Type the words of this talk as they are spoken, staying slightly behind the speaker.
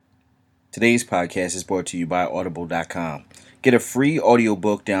Today's podcast is brought to you by Audible.com. Get a free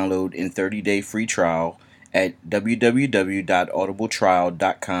audiobook download and 30-day free trial at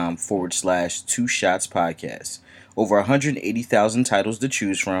www.audibletrial.com/2shotspodcast. Over 180,000 titles to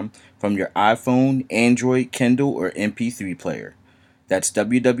choose from your iPhone, Android, Kindle, or MP3 player. That's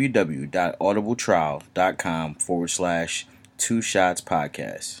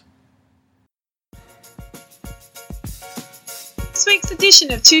www.audibletrial.com/2shotspodcast. This week's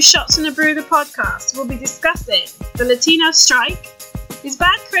edition of Two Shots and a Brew, the podcast, will be discussing the Latino strike. Is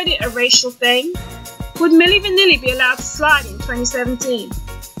bad credit a racial thing? Would Milli Vanilli be allowed to slide in 2017?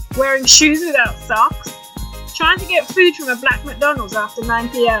 Wearing shoes without socks? Trying to get food from a black McDonald's after 9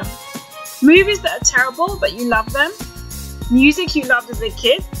 p.m. Movies that are terrible but you love them? Music you loved as a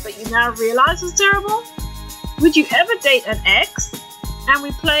kid but you now realise was terrible? Would you ever date an ex? And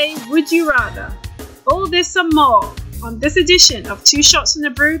we play Would You Rather? All this and more on this edition of Two Shots and a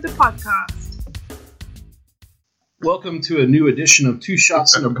Brew, the podcast. Welcome to a new edition of Two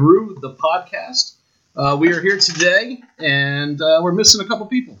Shots and a Brew, the podcast. We are here today, and we're missing a couple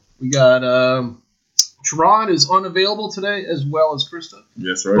people. We got Teron is unavailable today, as well as Krista.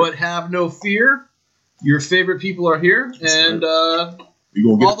 Yes, right. But have no fear, your favorite people are here, and all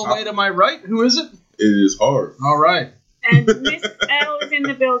the way to my right, who is it? It is hard. All right. And Miss L is in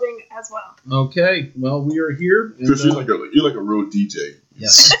the building as well. Okay, well, we are here. And, Chris, you're like a real DJ.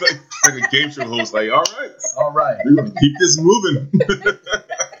 Yes. like a game show host. Like, all right, we're gonna keep this moving.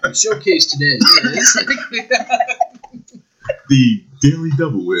 The showcase today is the Daily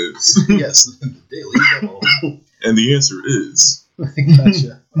Double Whiz. Yes, the Daily Double. And the answer is.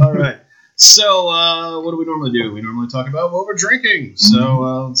 Gotcha. All right. So, what do we normally do? We normally talk about what we're drinking.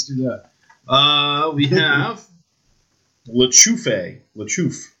 So, let's do that. We have Le Chouffe.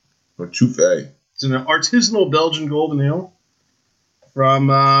 It's an artisanal Belgian golden ale from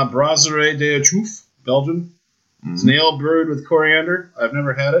Brasserie de Chouffe, Belgium. It's an ale brewed with coriander. I've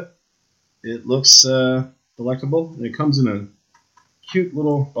never had it. It looks delectable, and it comes in a cute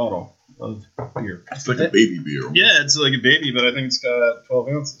little bottle of beer. It's like a baby beer. Yeah, it's like a baby, but I think it's got 12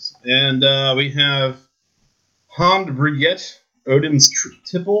 ounces. And we have Hand Brigitte, Odin's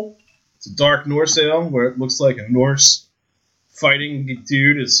Tipple. It's a dark Norse ale where it looks like a Norse fighting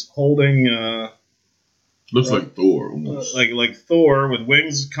dude is holding looks like Thor almost. Like Thor with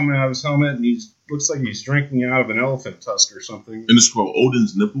wings coming out of his helmet, and looks like he's drinking out of an elephant tusk or something. And it's called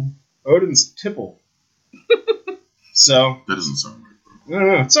Odin's Nipple? Odin's Tipple. So that doesn't sound right, bro.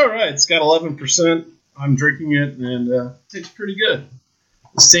 No, it's alright. It's got 11%. I'm drinking it, and it tastes pretty good.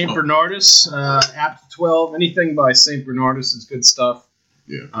 St. Bernardus, Apt 12. Anything by St. Bernardus is good stuff.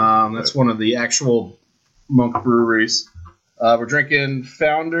 Yeah. That's one of the actual monk breweries. We're drinking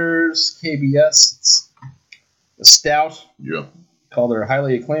Founders KBS. It's a stout. Yeah. Called their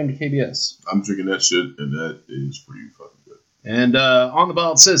highly acclaimed KBS. I'm drinking that shit, and that is pretty fucking good. And on the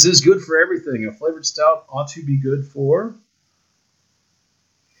bottle it says, is good for everything. A flavored stout ought to be good for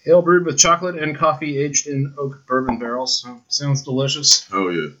ale brewed with chocolate and coffee aged in oak bourbon barrels. Sounds delicious. Oh,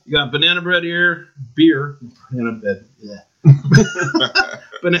 yeah. You got banana bread beer. Banana bread. Yeah.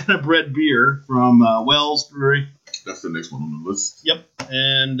 Banana bread beer from Wells Brewery. That's the next one on the list. Yep.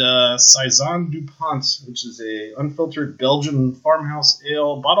 And Saison Dupont, which is a unfiltered Belgian farmhouse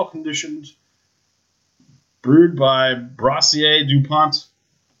ale, bottle conditioned, brewed by Brasserie Dupont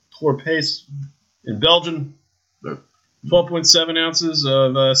Torpes in Belgium. 12.7 ounces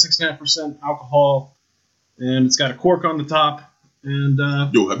of 6.5% alcohol, and it's got a cork on the top. And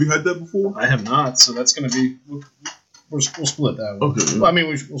yo, have you had that before? I have not, so that's going to be we'll split that one. Okay. Well, I mean,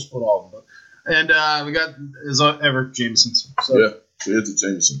 we'll split all of them. And we got, as ever, Jameson's. So. Yeah, cheers to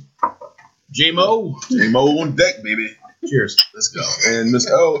Jameson. J-Mo. J-Mo on deck, baby. Cheers. Let's go. And Miss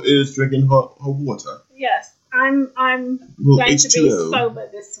L is drinking her water. Yes, I'm going H2O. to be sober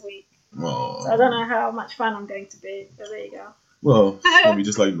this week. Oh. So I don't know how much fun I'm going to be, but there you go. Well, it's going to be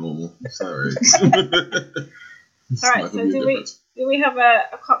just like normal. It's all right. All right, so do we have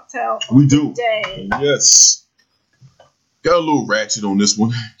a cocktail we do. Today? Yes. Got a little ratchet on this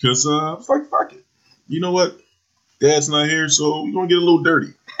one because I was like, fuck it. You know what? Dad's not here, so we're going to get a little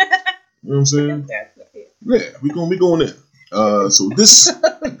dirty. You know what I'm saying? Yeah, we're going in. So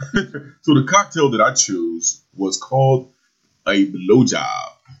the cocktail that I chose was called a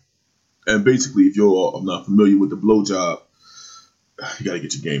blowjob. And basically, if you're not familiar with the blowjob, you got to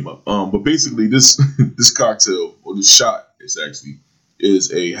get your game up. But basically, this cocktail, or this shot,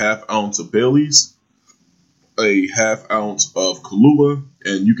 is a half ounce of Bailey's, a half ounce of Kahlua,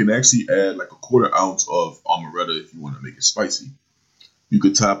 and you can actually add like a quarter ounce of amaretto if you want to make it spicy. You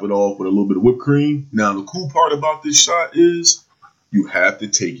could top it off with a little bit of whipped cream. Now, the cool part about this shot is you have to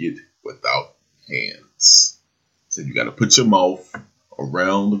take it without hands. So you got to put your mouth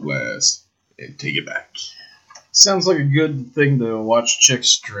around the glass and take it back. Sounds like a good thing to watch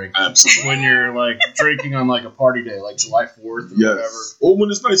chicks drink. Absolutely. When you're like drinking on like a party day, like July 4th or whatever. Or when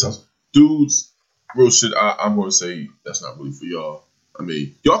it's nice out. Dudes, real shit, I'm going to say that's not really for y'all. I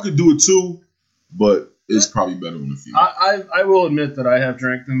mean, y'all could do it too, but it's probably better on the female. I will admit that I have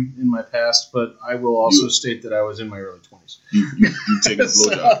drank them in my past, but I will also state that I was in my early 20s. You take a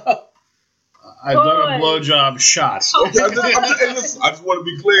blowjob. I've done a blowjob shot. Okay, I just want to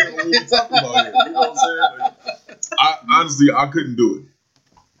be clear on what we're talking about here. You know what I'm saying? Like, honestly, I couldn't do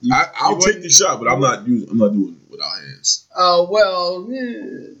it. I'll take the shot, but I'm not doing it without hands. Oh well.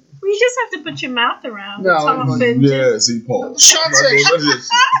 You just have to put your mouth around. Yeah, see, Paul. Shots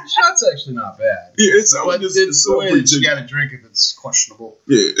actually not bad. Yeah, it's the way that you gotta drink if it's questionable.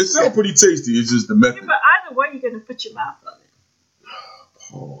 Yeah, it sounds pretty tasty. It's just the method. Yeah, but either way, you're gonna put your mouth on it.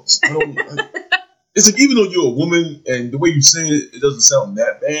 Pause. It's like, even though you're a woman and the way you say it, it doesn't sound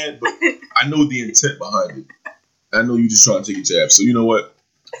that bad, but I know the intent behind it. I know you just trying to take a jab. So you know what?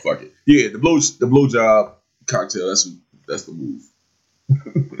 Fuck it. Yeah, the blowjob cocktail. That's the move.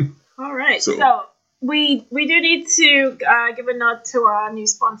 All right. So we do need to give a nod to our new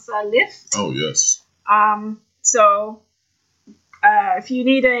sponsor, Lyft. Oh yes. So if you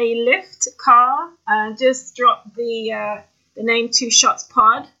need a Lyft car, just drop the name 2 Shots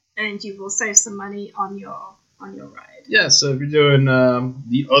Pod, and you will save some money on your ride. Yeah, so if you're doing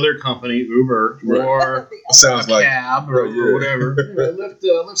the other company, Uber, or sounds like cab or whatever,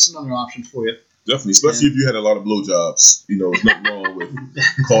 Lyft's another option for you. Definitely, especially if you had a lot of blowjobs. You know, there's nothing wrong with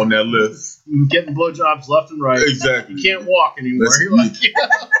calling that Lyft. Getting blowjobs left and right. Exactly. You can't walk anymore.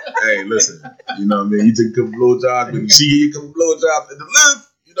 Hey, listen. You know what I mean? You take a couple blowjobs, but she get a couple blowjobs in the Lyft.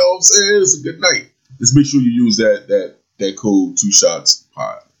 You know what I'm saying? It's a good night. Just make sure you use that code 2 Shots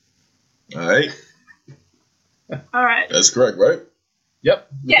Pod. All right. All right. That's correct, right? Yep.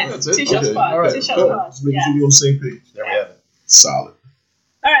 Yes. That's it. 2 Shots Pod. All right. 2 Shots Pod. Just making sure we're on the same page. There we have it. Solid.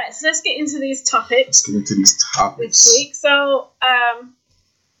 All right, so let's get into these topics. This week. So,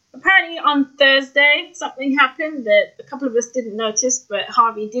 apparently on Thursday, something happened that a couple of us didn't notice, but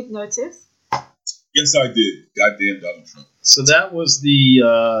Harvey did notice. Yes, I did. Goddamn Donald Trump. So that was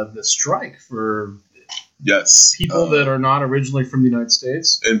the strike for people that are not originally from the United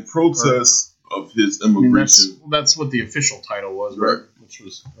States. In protest of his immigration. That's what the official title was, right? Which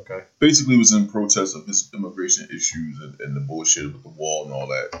was, okay. Basically, it was in protest of his immigration issues and the bullshit with the wall and all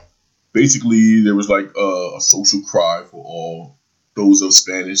that. Basically, there was like a social cry for all those of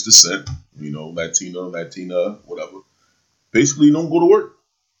Spanish descent, you know, Latino, Latina, whatever. Basically, don't go to work.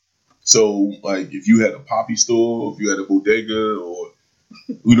 So, like, if you had a poppy store, if you had a bodega, or,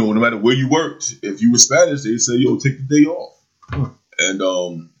 you know, no matter where you worked, if you were Spanish, they'd say, yo, take the day off. And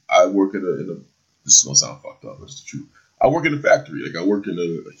I work in a this is going to sound fucked up, but it's the truth. I work in a factory. Like, I work in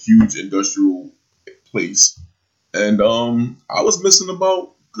a huge industrial place. And I was missing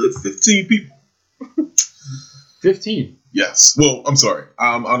about good 15 people. 15? Yes. Well, I'm sorry.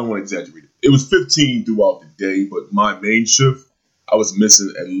 I don't want to exaggerate it. It was 15 throughout the day, but my main shift, I was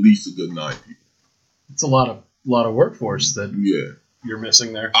missing at least a good 9 people. It's a lot of workforce that you're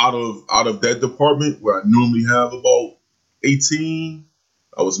missing there. Out of that department where I normally have about 18,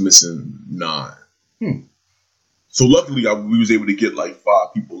 I was missing 9. So luckily, we was able to get like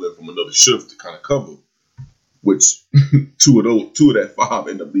 5 people in from another shift to kind of cover, which 2 of that 5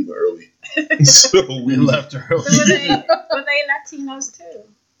 ended up leaving early. So we left early. So were they Latinos too?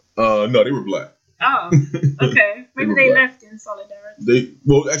 No, they were black. Oh, okay. Maybe they left in solidarity.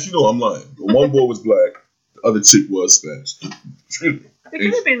 Actually, no, I'm lying. The one boy was black. The other chick was Spanish. They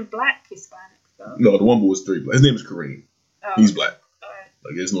could have been black Hispanics though. No, the one boy was straight black. His name is Kareem. Oh, he's black. All right.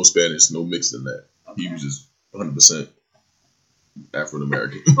 Like, there's no Spanish, no mix in that. Okay. He was just 100% African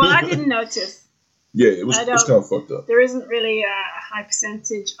American. Well, I didn't notice. Yeah, it was kind of fucked up. There isn't really a high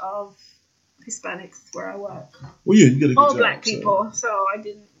percentage of Hispanics where I work. Well, yeah, you got a good all job, black people, so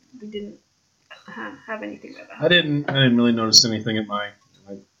we didn't have anything like that. I didn't really notice anything at my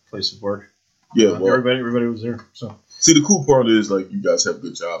place of work. Yeah, well, everybody was there. So see, the cool part is like you guys have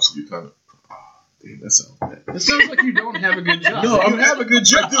good jobs, so you kind of. Damn, that sounds bad. It sounds like you don't have a good job. No, I have a good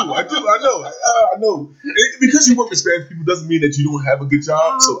job. I know. Because you work with Spanish people doesn't mean that you don't have a good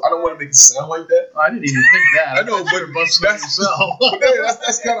job. So I don't want to make it sound like that. I didn't even think that. I know, but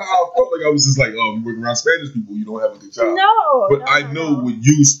that's kind of how I felt. Like I was just like, oh, you work around Spanish people, you don't have a good job. No, but I know with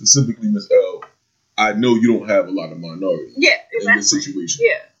you specifically, Miss L, I know you don't have a lot of minorities. Yeah, exactly. In this situation.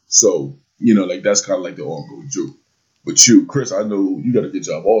 Yeah. So like that's kind of like the ongoing joke. But you, Chris, I know you got a good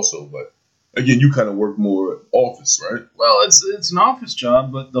job also, but Again, you kind of work more office, right? Well, it's an office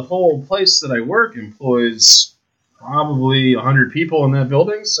job, but the whole place that I work employs probably 100 people in that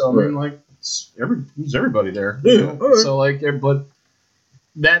building. So I mean, like, who's everybody there? Yeah. You know? Right. So like, but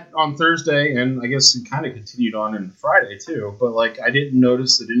that on Thursday, and I guess it kind of continued on in Friday too. But like, I didn't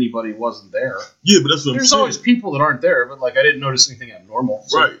notice that anybody wasn't there. Yeah, but that's what There's I'm saying. always people that aren't there, but like, I didn't notice anything abnormal.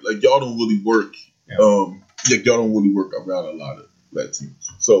 So. Right, like y'all don't really work. Yeah. Y'all don't really work around a lot of Latinos.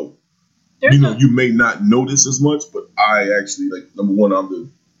 So There's you may not notice as much, but I actually like number one, I'm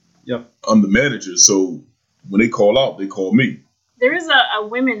the manager. So when they call out, they call me. there is a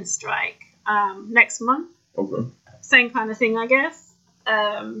women's strike next month. Okay. Same kind of thing, I guess.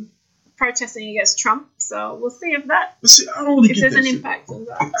 Protesting against Trump. So we'll see if that But see, I don't really if get there's that an shit. impact on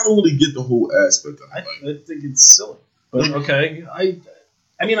that. I don't really get the whole aspect of it. I think it's silly. But okay,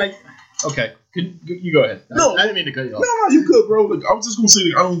 okay. You go ahead. No. I didn't mean to cut you off. No, you could, bro. Like I was just gonna say,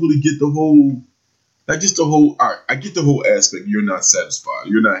 like, I don't really get the whole, like just the whole. All right, I get the whole aspect. You're not satisfied.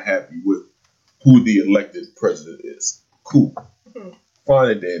 You're not happy with who the elected president is. Cool,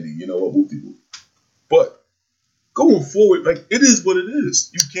 fine and dandy. You know what? Whoop-de-whoop. But going forward, like it is what it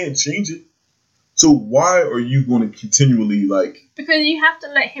is. You can't change it. So why are you going to continually like? Because you have to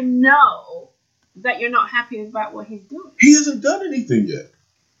let him know that you're not happy about what he's doing. He hasn't done anything yet.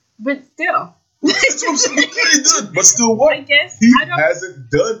 But still, That's what I'm saying. He did, but still, what? I guess He I don't. hasn't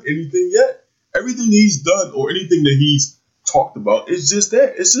done anything yet. Everything he's done or anything that he's talked about is just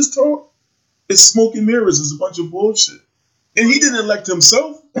that. It's just talk. It's smoke and mirrors. It's a bunch of bullshit. And he didn't elect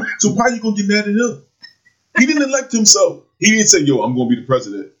himself. So why are you going to get mad at him? He didn't elect himself. He didn't say, yo, I'm going to be the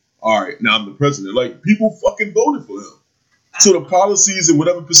president. All right, now I'm the president. Like, people fucking voted for him. So the policies and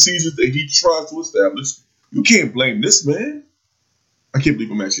whatever procedures that he tries to establish, you can't blame this man. I can't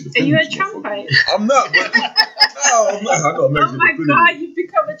believe I'm actually Are defending you a this Trump motherfucker. hater? I'm not. But, no, I'm not. I know I'm Oh actually my defending God, him. you've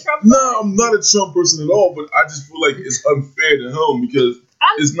become a Trump. No, I'm not a Trump person at all, but I just feel like it's unfair to him because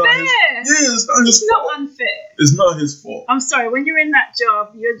it's not his. Unfair. Yeah, it's not his It's fault. not unfair. It's not his fault. I'm sorry. When you're in that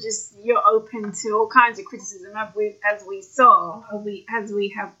job, you're open to all kinds of criticism, as we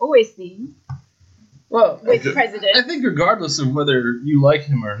have always seen Well, with the Okay. president. I think regardless of whether you like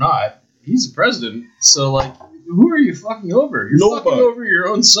him or not, he's the president. So, like, who are you fucking over? You're Nobody. fucking over your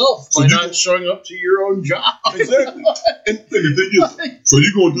own self So by you- not showing up to your own job. Exactly. And the thing is, so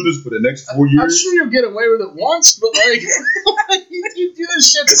you're gonna do this for the next 4 years? I'm sure you'll get away with it once, but like, you do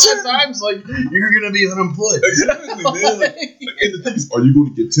this shit 5 times, like you're gonna be unemployed. Exactly, man. Like, and the thing is, are you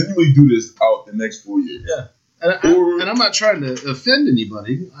going to continually do this out the next 4 years? Yeah. And I'm not trying to offend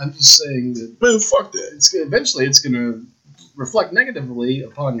anybody. I'm just saying that Man, fuck that. eventually it's going to reflect negatively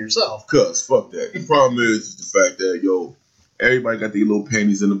upon yourself. Cuz, fuck that. The problem is the fact that, yo, everybody got their little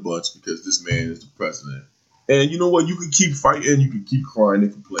panties in a bunch because this man is the president. And you know what? You can keep fighting, you can keep crying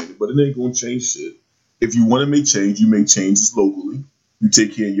and complaining, but it ain't going to change shit. If you want to make change, you make changes locally. You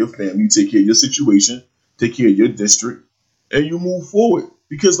take care of your family, you take care of your situation, take care of your district, and you move forward.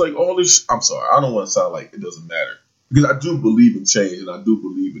 Because, like, all this, I'm sorry, I don't want to sound like it doesn't matter. Because I do believe in change and I do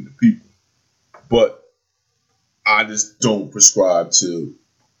believe in the people. But I just don't prescribe to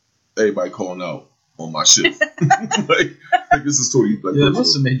everybody calling out on my shit. like this is totally like Yeah, it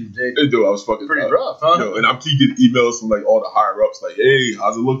must have made your day It do. I was fucking pretty rough, huh? Yo, and I'm keep getting emails from like all the higher ups, like, "Hey,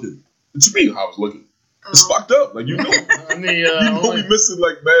 how's it looking?" What you mean, how's it looking? It's fucked up. Like you know, I'm the, you know, we missing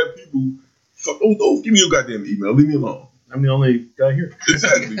like bad people. Fuck, don't give me your goddamn email. Leave me alone. I'm the only guy here.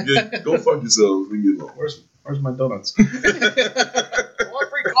 Exactly. Yeah, go fuck yourselves. Leave me alone. Where's my donuts? I want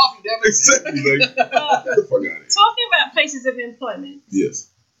free coffee, damn it. Exactly. Like, get the fuck out of here. Talking about places of employment, Yes.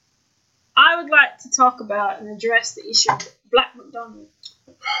 I would like to talk about and address the issue of Black McDonald's.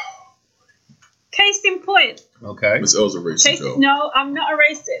 Case in point. Okay. Miss L's a racist, Joe. No, I'm not a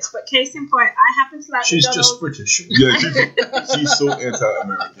racist, but case in point, I happen to like She's McDonald's. just British. Yeah, she's so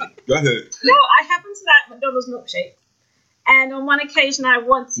anti-American. Go ahead. No, I happen to like McDonald's milkshake. And on one occasion, I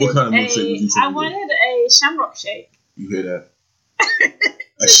wanted What kind of milkshake was you trying I to wanted a shamrock shake. You hear that?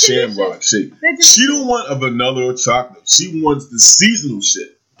 A shamrock shake. They're She don't want a vanilla or chocolate. She wants the seasonal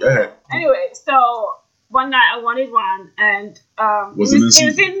shit. Go ahead. Anyway, so one night I wanted one, and Was it it in was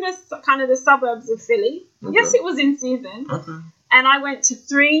season? in the kind of the suburbs of Philly. Okay. Yes, it was in season. Okay. And I went to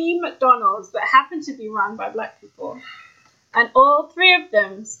 3 McDonald's that happened to be run by Black people, and all 3 of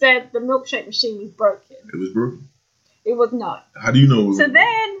them said the milkshake machine was broken. It was broken. It was not. How do you know it was So broken?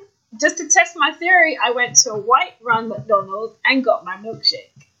 then, just to test my theory, I went to a white-run McDonald's and got my milkshake.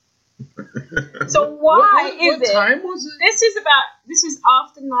 So why is what it? time was it? This was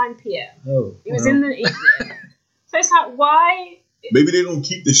after 9 p.m. Oh. It was in the evening. So it's like, why? Maybe they don't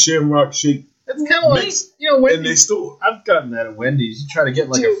keep the shamrock shake It's kind of like, mix Wendy's. in their store. I've gotten that at Wendy's. You try to get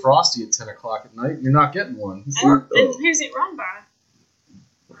like a Frosty at 10 o'clock at night, you're not getting one. And who's it run by?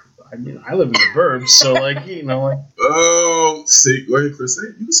 I mean, I live in the burbs, so like, Oh, see, go ahead, Chris. Say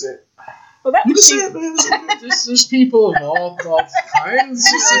it. You can say it. Well, that's You can say it, man. there's people of all kinds. Like,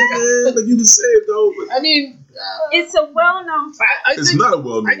 you can say it, though. But I mean, it's a well-known fact. it's not a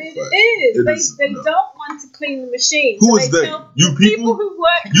well-known fact. It is. They don't want to clean the machine. Who so is they? You people? Who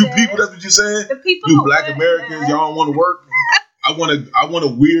work You there, people, that's what you're saying? The people You who black work Americans, there, y'all don't want to work? I want a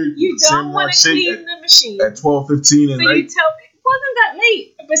weird You don't samurai want to shake clean the machine. at 12:15 at So night. you tell it wasn't that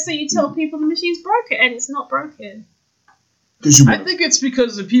late, but so you tell people the machine's broken and it's not broken. I think it's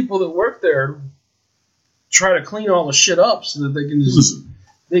because the people that work there try to clean all the shit up so that they can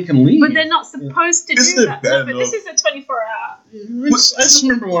they can leave. But they're not supposed to Isn't do it that. bad No, but enough? this is a 24-hour. I just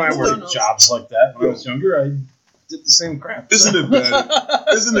remember when I worked jobs like that when I was younger. I did the same crap. Isn't it bad?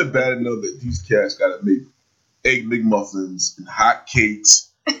 Isn't it bad enough that these cats gotta make egg McMuffins and hot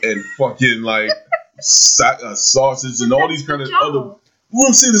cakes and fucking like sausage and all these kind of other. What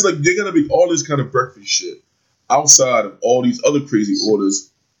I'm saying is like they're gonna make all this kind of breakfast shit outside of all these other crazy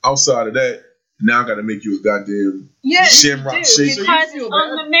orders. Outside of that, now I gotta make you a goddamn shamrock shake. Because it's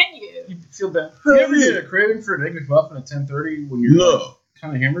on the menu. You feel bad. You ever get a craving for an egg McMuffin at 10:30 when you're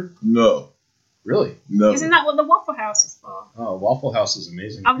kind of hammered? No. Really? No. Isn't that what the Waffle House is for? Oh, Waffle House is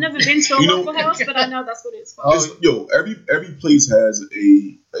amazing. I've never been to a Waffle House, but I know that's what it's for. Every place has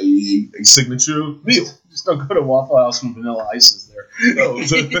a signature meal. Just don't go to Waffle House when Vanilla Ice is there. No. And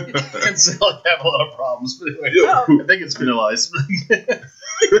so I have a lot of problems. But anyway, Yo. I think it's Vanilla Ice.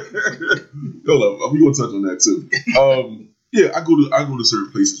 Hold up, we gonna touch on that too. I go to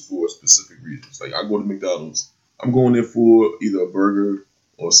certain places for specific reasons. Like I go to McDonald's, I'm going there for either a burger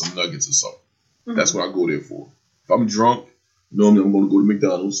or some nuggets or something. Mm-hmm. That's what I go there for. If I'm drunk, normally I'm going to go to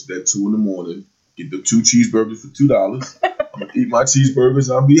McDonald's at 2 a.m, get the 2 cheeseburgers for $2. I'm gonna eat my cheeseburgers.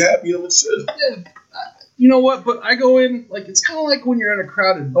 I'll be happy. I'm gonna chill. Yeah. You know what? But I go in like it's kind of like when you're in a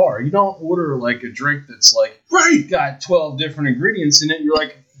crowded bar. You don't order like a drink that's like got 12 different ingredients in it. You're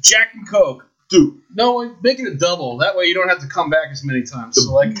like Jack and Coke, dude. No, make it a double. That way you don't have to come back as many times.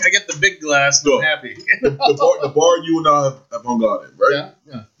 So like I get the big glass. And I'm happy. the bar you and I have hung out in, right?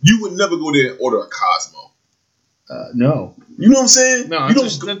 Yeah. You would never go there and order a Cosmo. No. You know what I'm saying? No.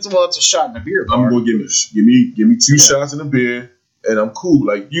 It's a shot in a beer bar. I'm gonna give me 2 shots in a beer. And I'm cool.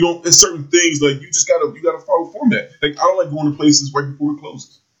 Like you don't. There's certain things like you gotta follow format. Like I don't like going to places right before it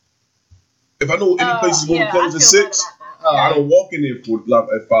closes. If I know any place is going to close at 6, I don't walk in there at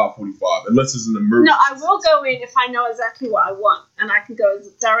 5:45 unless it's an emergency. No, I will go in if I know exactly what I want and I can go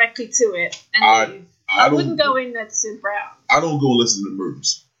directly to it and leave. I wouldn't go in there to browse. I don't go unless it's an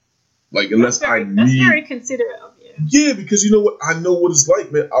emergency. Like unless that's very considerate of you. Yeah, because you know what? I know what it's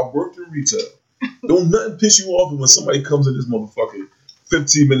like, man. I worked in retail. Don't nothing piss you off when somebody comes in this motherfucker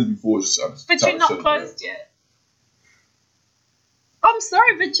 15 minutes before it's time. But you're not closed yet. I'm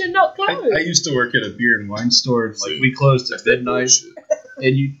sorry, but you're not closed. I used to work at a beer and wine store. Like we closed at midnight,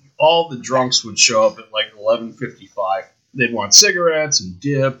 and all the drunks would show up at like 11:55. They'd want cigarettes and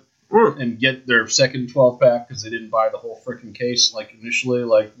dip and get their second 12-pack because they didn't buy the whole freaking case like initially.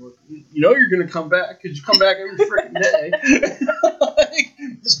 Like, you know, you're gonna come back because you come back every freaking day. Like,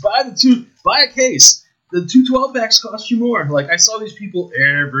 just buy a case. The 2 12-packs cost you more. Like, I saw these people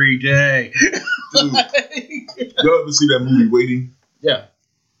every day. Dude, y'all ever see that movie Waiting? Yeah.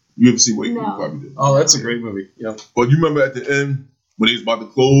 You ever see Waiting? No. You probably did. Oh, that's a great movie. Yeah. But you remember at the end when they was about to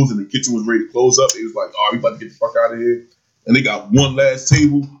close and the kitchen was ready to close up, it was like, oh, we about to get the fuck out of here. And they got one last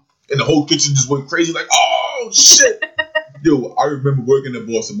table, and the whole kitchen just went crazy. Like, oh shit! Yo, I remember working at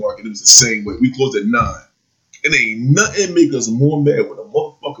Boston Market. It was the same way. We closed at 9, and ain't nothing make us more mad when a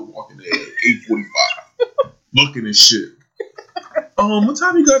motherfucker walking there at 8:45, looking and shit. What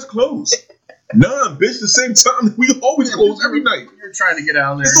time you guys close? 9, bitch. The same time we always close every night. You're trying to get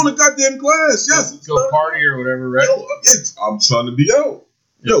out there. It's on the goddamn glass. Yes, go party or whatever, right? Yo, I'm trying to be out.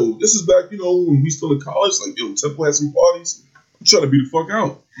 Yo, this is back, when we still in college. Like, yo, Temple had some parties. I'm trying to be the fuck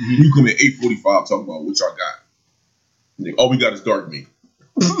out. Mm-hmm. You come in 8:45 talking about what y'all got. Like, all we got is dark meat.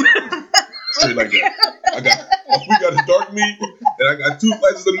 Straight like that. We got is dark meat, and I got 2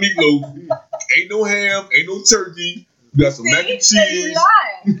 slices of meatloaf. Ain't no ham, ain't no turkey. We got some mac and cheese. You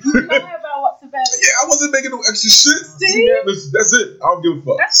lie about what's available. Yeah, I wasn't making no extra shit. See? That's it. I don't give a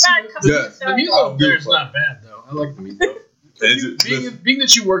fuck. That's bad customer service. The meatloaf there is not bad, though. I like the meatloaf. Being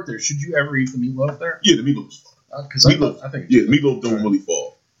that you work there, should you ever eat the meatloaf there? Yeah, the meatloaf's fine. Because I think the meatloaf don't really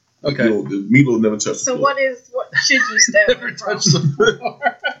fall. Okay. The meatloaf never touches the floor. So what should you stay never touch the floor?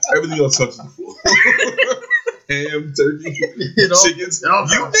 Everything else touches the floor. Ham, turkey, chickens, you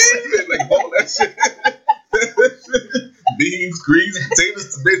name it. Like all that shit. Beans, greens,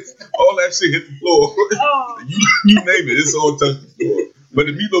 potatoes, tomatoes, all that shit hit the floor. Oh. You name it, it's all touched the floor. But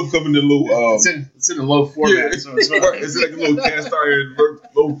the meatloaf come in the little it's in a low format, so it's fine. Right, it's like a little cast iron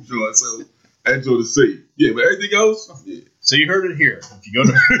loaf joint, so that joint is safe. Yeah, but everything else, yeah. So you heard it here. If you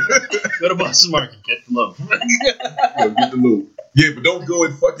go to Boston Market, get the loaf. Get the loaf. Yeah, but don't go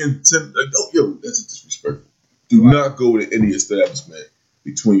and fucking that's disrespectful. Do not go to any establishment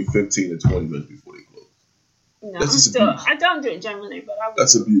between 15 and 20 minutes before they close. No, That's abuse. I don't do it generally, but I would.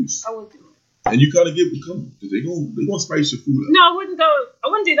 That's abuse. I would do it. And you gotta get what coming because they gonna spice your food up. No, I wouldn't go. I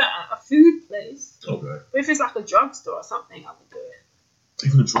wouldn't do that at a food place. Okay. But if it's like a drugstore or something, I would do it.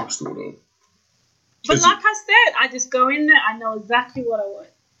 Even a drugstore though. But like I said, I just go in there. I know exactly what I want.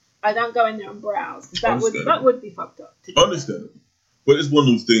 I don't go in there and browse. That would be fucked up. Understandable. But it's one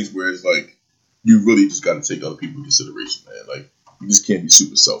of those things where it's like you really just got to take other people in consideration, man. Like you just can't be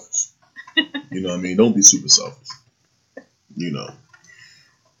super selfish. You know what I mean? Don't be super selfish. You know.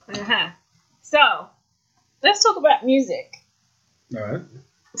 Uh-huh. So let's talk about music. All right.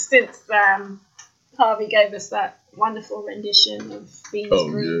 Since Harvey gave us that wonderful rendition of Beans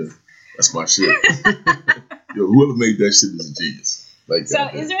Greens. Yeah. That's my shit. Yo, whoever made that shit is a genius. Like so,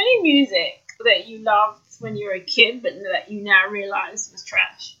 is there any music that you loved when you were a kid, but that you now realize was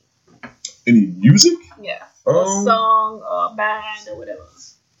trash? Any music? Yeah, or a song, or a band, or whatever.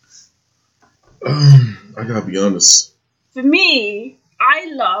 I gotta be honest. For me, I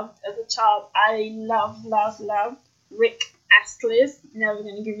loved as a child. I loved Rick Astley's "Never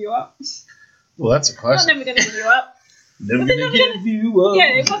Gonna Give You Up." Well, that's a Not classic. "Never Gonna Give You Up." Never gonna give you up.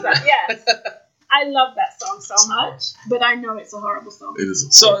 Yeah, it was that. Yes. I love that song so much, but I know it's a horrible song. It is.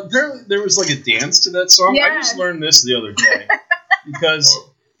 So apparently there was like a dance to that song. Yeah. I just learned this the other day because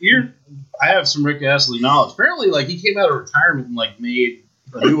I have some Rick Astley knowledge. Apparently, like he came out of retirement and like made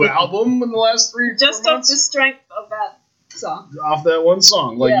a new album in the last 3 or 4 Just months. off the strength of that song. Off that one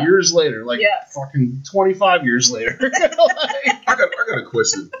song, like years later, like fucking 25 years later. I got a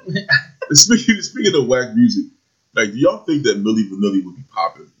question. Speaking of whack music, like, do y'all think that Milli Vanilli would be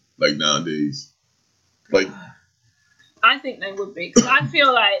popping like nowadays? Like, I think they would be because I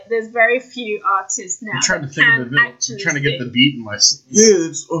feel like there's very few artists now. I'm trying to that think can of the actually trying to get the beat in my. yeah,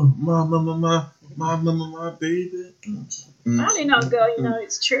 it's my baby. I only know, girl. You know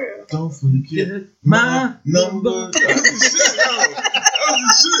it's true. Don't forget my number. That was the shit, yo. That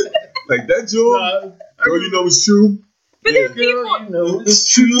was the shit. Like that joke. Girl, you know it's true. But there's people. You know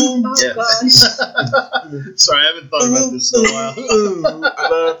It's true. Oh Yes. gosh, Sorry, I haven't thought about this in a while. I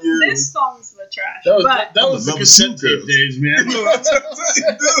love you. their songs were trash. That but was the Love cassette Two tape Girls. days, man. I'm trying to tell you,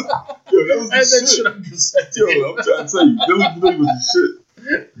 dude. Yo, that was I had the that shit. shit on cassette Yo, tape. I'm trying to tell you, Milli Vanilli was the shit.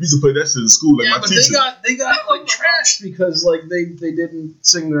 We used to play that shit in school, like Yeah, my but teacher. they got like trashed because like they didn't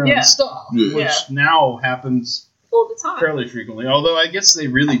sing their own stuff, Yeah. which now happens all the time. fairly frequently. Although I guess they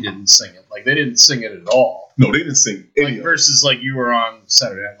really didn't sing it. Like they didn't sing it at all. No, they didn't sing any Like of it. versus like you were on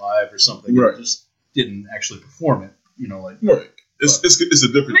Saturday Night Live or something, Right. and just didn't actually perform it. You know, like Right. It's a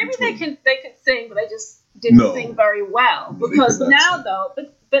difference. Maybe between, they could sing, but they just didn't No. sing very well. No, they Because could not now sing. though,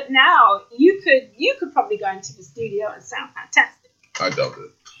 but now you could probably go into the studio and sound fantastic I doubt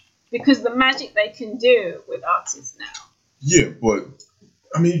it. because the magic they can do with artists now. Yeah, but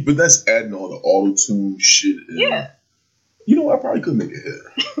I mean, but that's adding all the auto tune shit. And, Yeah. You know, I probably could make it hit.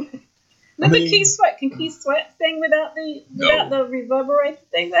 Look mean- at Keith Sweat. Can Keith Sweat sing without the No.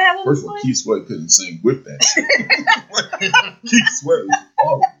 reverberated thing they have on First the of all, voice? Keith Sweat couldn't sing with that shit. Keith Sweat was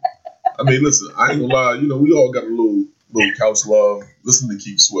horrible. I mean, listen, I ain't gonna lie. You know, we all got a little couch love. Listen to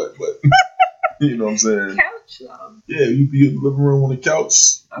Keith Sweat, but you know what I'm saying? Couch love. Yeah, you be in the living room on the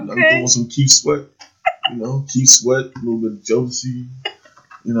couch. I'm Okay. doing some Keith Sweat. You know, Keith Sweat, a little bit of Josie.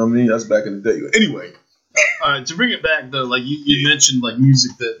 You know what I mean? That's back in the day. Anyway. to bring it back though, like you mentioned like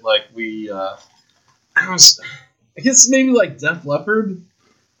music that like I guess maybe like Def Leppard.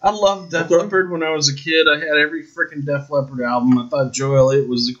 I loved Def Leppard when I was a kid. I had every freaking Def Leppard album. I thought Joe Elliott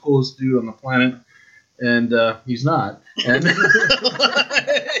was the coolest dude on the planet, and he's not. And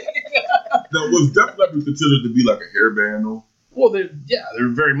Now, was Def Leppard considered to be like a hair band though? well, they're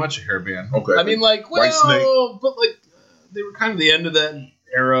very much a hair band. Okay. I mean, like, Whitesnake. but like they were kind of the end of that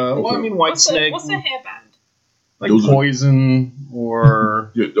era. Okay. Well, I mean, What's Whitesnake, a hair band? like Those are- Poison,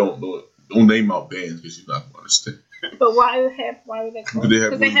 or Yeah, don't name out bands because you're not gonna understand. But why were they called? Because they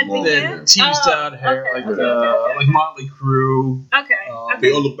have Because they had really big long hair? hair. teased out hair, okay, like okay. like Motley Crue. Okay. They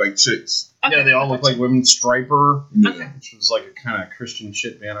Okay. all look like chicks. Okay. Yeah, they all look like women. Striper, Yeah. which was like a kind of Christian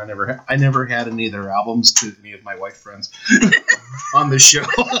shit band. I never had any of their albums to any of my white friends on the show.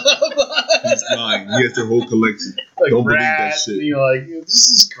 He's lying. He has their whole collection. Don't believe Rat, that shit. And you're like, this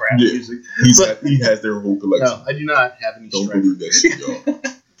is crap Yeah. music. He has their whole collection. No, I do not have any Don't Stripe. believe that shit, y'all.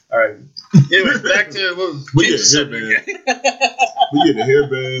 All right. Anyway, back to what was But yeah, hairbands. But yeah, the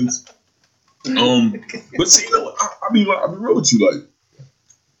hairbands. But see, you know what? I be real with you. Like,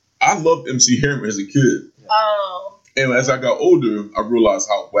 I loved MC Hammer as a kid. Oh. And as I got older, I realized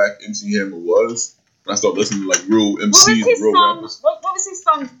how whack MC Hammer was. And I started listening to like real MCs and real rappers. What was his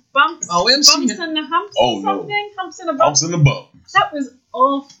song? Bumps? Oh, MC. Bumps and the Humps Oh, or no. something? Humps and the Bumps Bumps. in the bumps. That was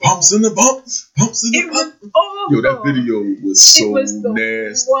awful. Bumps in the bumps. Bumps in the It was bumps. awful. Yo, that video was so It was the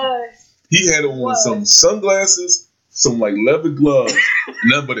nasty. worst. He had on some sunglasses, some like leather gloves,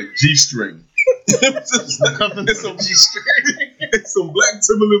 nothing but a G-string. It was just like, and some G-string and some black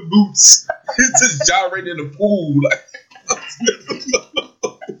Timberland boots. He's just gyrating in the pool like.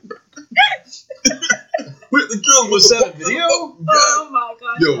 Where the girl Was that a video? Oh my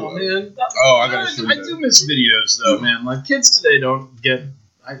god. Yo, Oh, man. I gotta show you I that. do miss videos, though, man. Like, kids today don't get...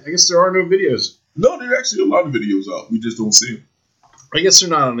 I guess there are no videos. No, there's actually a lot of videos out. We just don't see them. I guess they're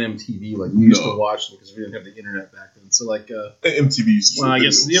not on MTV like we used to watch them because we didn't have the internet back then. So, like... MTV used to show well, I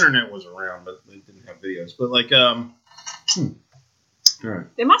guess videos. the internet was around, but they didn't have videos. But, like, All right.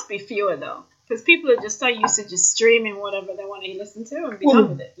 There must be fewer though. Because people are just so used to just streaming whatever they want to listen to and be Well, done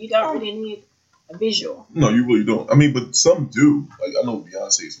with it. You don't really need a visual. No, you really don't. I mean, but some do. Like, I know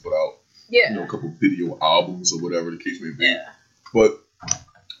Beyonce's put out, Yeah. a couple video albums or whatever the case may be. Yeah. But,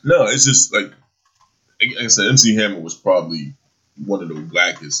 no, it's just, like I said, MC Hammer was probably one of the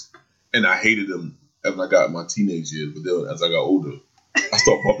blackest. And I hated him when I got in my teenage years. But then as I got older, I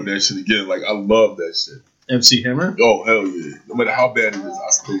started bumping that shit again. Like, I love that shit. MC Hammer? Oh, hell yeah. No matter how bad it is,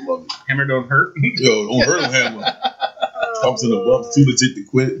 I still love it. Hammer don't hurt? Yo, don't hurt him, Hammer. Bumps in the bumps, too legit to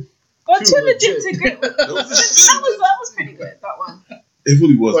quit. Well, Too too legit legit. to good. That was the shit. That was pretty good, that one. It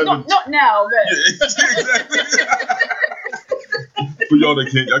really was. Not now, but Yeah, exactly. For y'all that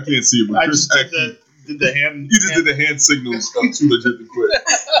can't, I can't see it, but I Chris just actually, did the hand... you just did the hand signals of too legit to quit.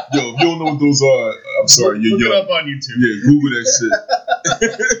 Yo, if you don't know what those are, I'm sorry, you're Look it young. up on YouTube. Yeah, Google that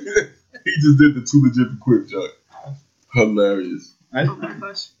shit. He just did the too legit to quit joke. Hilarious. oh my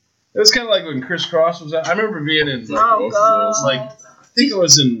gosh. It was kind of like when Chris Cross was out. I remember being in... Oh god. like, I think I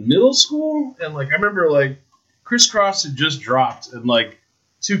was in middle school, and like I remember like Chris Cross had just dropped, and like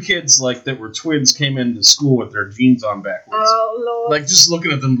two kids like that were twins came into school with their jeans on backwards. Oh lord. Like just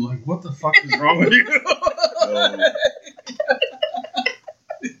looking at them like, what the fuck is wrong with you?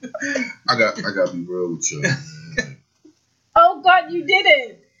 I gotta be real with you. Oh god, you did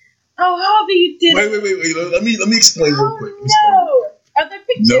it. Oh Harvey, you did it. Wait. Let me explain real quick. Let me No. Are there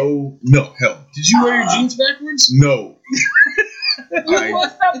pictures? No, hell. Did you wear your jeans backwards? No. You wore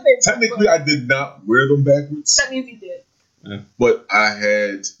something. Technically, I did not wear them backwards. That means you did. But I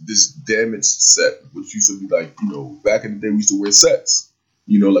had this damaged set, which used to be like, back in the day we used to wear sets.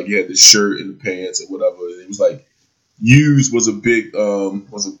 Like you had the shirt and the pants and whatever. And it was like Used was a big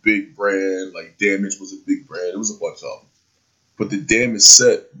brand, like Damage was a big brand. It was a bunch of them. But the Damage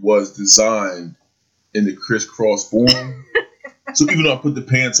set was designed in the crisscross form. So even though I put the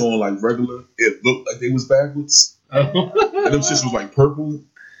pants on like regular, it looked like they was backwards. And them shits was like purple.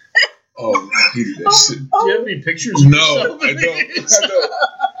 Oh, I hated that shit. Do you have any pictures? Of No, yourself? I don't.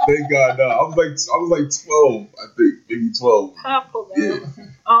 Thank God, no. I was like 12, I think, maybe 12. Purple though. Yeah,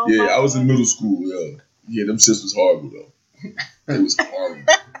 Oh, yeah. my I was in God. middle school. Yeah. Them shits was horrible though. It was horrible.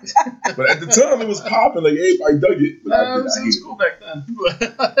 But at the time, it was popping. Like everybody dug it. But I I was in hated school back then.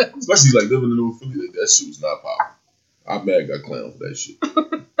 it. Especially like living in North Philly, like that shit was not popping. I mad got clowned for that shit.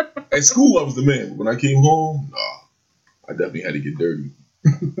 At school, I was the man. But when I came home, I definitely had to get dirty.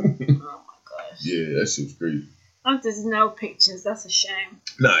 Oh my gosh. Yeah, that shit was crazy. Oh, there's no pictures. That's a shame.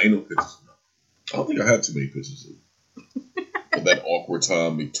 Nah, ain't no pictures. I don't think I have too many pictures of that awkward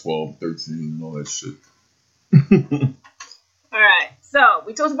time, like 12, 13, and all that shit. All right. So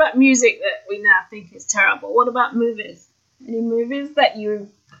we talked about music that we now think is terrible. What about movies? Any movies that you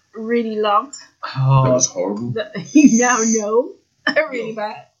really loved That was horrible. that you now know are really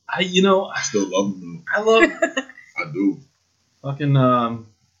bad? I still love them I love though. I do. fucking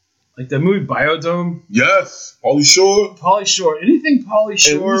like that movie Biodome. Yes, Pauly Shore. Pauly Shore. Anything Pauly And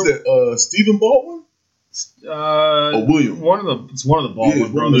Shore. who's that? Stephen Baldwin? William. It's one of the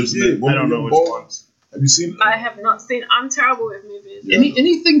Baldwin brothers. one I don't of know them which Baldwin. ones. Have you seen? I have not seen. I'm terrible with movies. Yeah.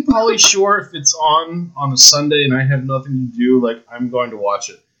 Anything Pauly Shore, if it's on a Sunday and I have nothing to do, like I'm going to watch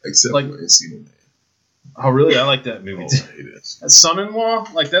it. Except like- for Encino Man. Oh, really? I like that movie. Oh, too. I hate it. Son-in-Law,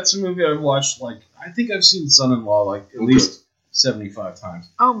 like that's a movie I've watched. Like I think I've seen Son-in-Law like at Okay. least 75 times.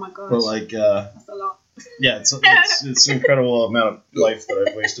 Oh my gosh. But like, That's a lot. Yeah, it's an incredible amount of life that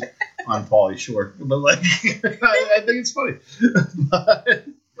I've wasted on Pauly Shore. But, like, I think it's funny.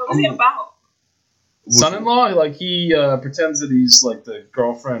 What was he about? Son-in-law, like, he pretends that he's, like, the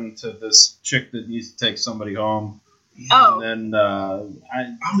girlfriend to this chick that needs to take somebody home. Oh. And then I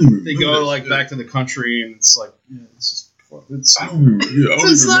don't even they remember go, that like, shit. back to the country, and it's like, yeah, it's just... I don't even remember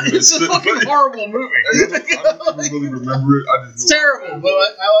It's a that fucking shit. horrible movie. I don't even really remember it. I just It's terrible, but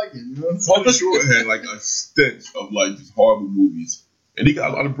I like it. You know? Pauly Shore had like a stench of like just horrible movies, and he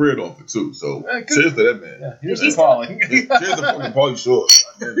got a lot of bread off it too. So Yeah, good. cheers to that man. Yeah, here's Did you- Pauly. Cheers to fucking Pauly Shore.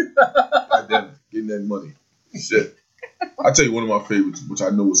 God damn it, getting that money. Shit. I tell you one of my favorites, which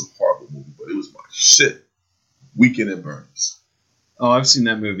I know was a horrible movie, but it was my shit. Weekend at Bernie's. Oh, I've seen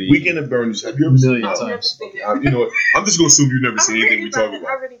that movie. Weekend at Bernie's. Have you ever seen million I've it? never times. seen it. You know what? I'm just gonna assume you've never seen anything we talk I'm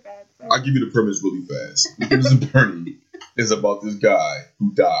about. really bad. I'll give you the premise really fast. Weekend at Bernie is about this guy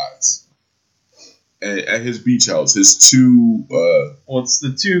who dies. And at his beach house, his two Well, it's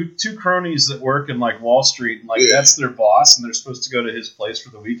the two cronies that work in, like, Wall Street, and, like, Yeah. that's their boss, and they're supposed to go to his place for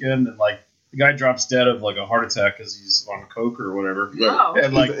the weekend, and, like, the guy drops dead of, like, a heart attack because he's on coke or whatever. Oh.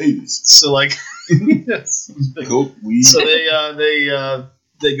 And, like, the 80s. so, like, yes, it was big. Coke, weed. So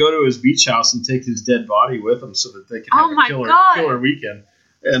they go to his beach house and take his dead body with them so that they can Oh have my a God. killer weekend.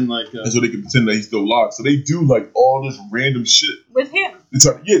 And, like, and so they can pretend that he's still alive. So they do like all this random shit. With him. They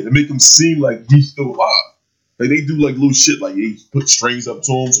try to make him seem like he's still alive. Like they do like little shit, like they put strings up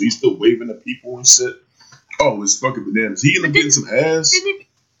to him so he's still waving at people and shit. Oh, it's fucking bananas. He ended up getting some ass. Did he,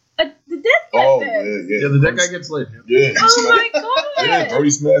 the dead guy Oh dead? yeah. yeah, the dead guy gets laid. Yeah. Oh my god. Yeah,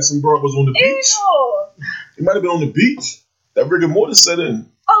 Brody smashed some bro was on the beach. Ew. He might have been on the beach. That rigor mortis set in.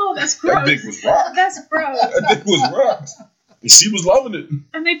 Oh, that's gross. That dick was rocked. That's gross. That dick was rocked. And she was loving it.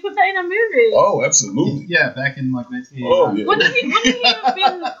 And they put that in a movie. Oh, absolutely. Yeah, back in, like, 1989. Oh yeah. Wouldn't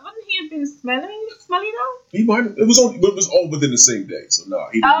he have been smelly though? He might have. It was all within the same day. So no,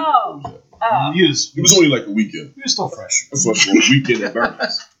 he didn't. Oh. Oh. He was It was only like a weekend. still fresh. That's what for a weekend at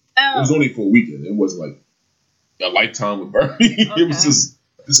Bernie's. It was Oh. only for a weekend. It wasn't like a lifetime with Bernie. It was Okay.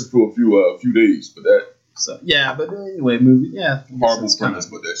 just for a few days. But that So, yeah, but anyway, movie, yeah. horrible It's kinda premise,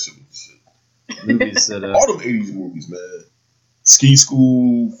 but that shit was shit. movies that, All them 80s movies, man. Ski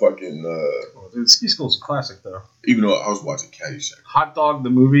School, fucking. dude, Ski School's a classic, though. Even though I was watching Caddyshack. Hot Dog,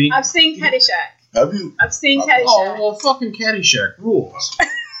 the movie. I've seen Caddyshack. Have you? I've seen Oh, Caddyshack. Oh, well, fucking Caddyshack rules.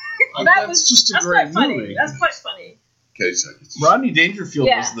 That's just a That's great quite funny. movie. That's quite funny. Caddyshack. Is Rodney Dangerfield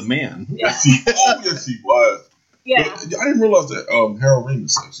Yeah. was the man. Yeah. yes, he was. Yeah. But I didn't realize that Harold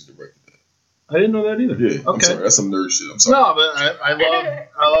Ramis actually directed that. I didn't know that either. Yeah. I'm Okay. sorry. That's some nerd shit. I'm sorry. No, but I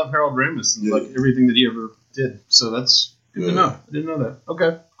love Harold Ramis and Yeah. like everything that he ever did. So that's good to Yeah. know. I didn't know that.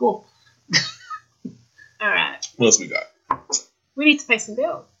 Okay, cool. All right. What else we got? We need to pay some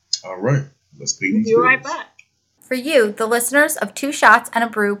bills. All right. Let's pay We'll these be right bills. back. For you, the listeners of Two Shots and a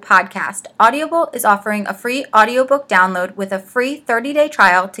Brew podcast, Audible is offering a free audiobook download with a free 30-day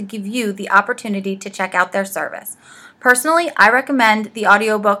trial to give you the opportunity to check out their service. Personally, I recommend the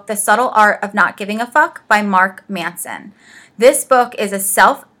audiobook The Subtle Art of Not Giving a Fuck by Mark Manson. This book is a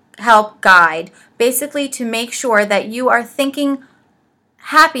self-help guide, basically to make sure that you are thinking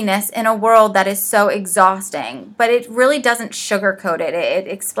happiness in a world that is so exhausting, but it really doesn't sugarcoat it. It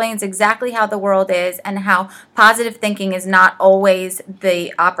explains exactly how the world is and how positive thinking is not always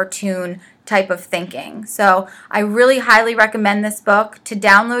the opportune type of thinking. So I really highly recommend this book. To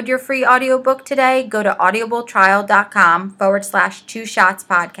download your free audiobook today, go to audibletrial.com/Two Shots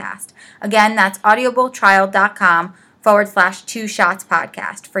Podcast. Again, that's audibletrial.com/Two Shots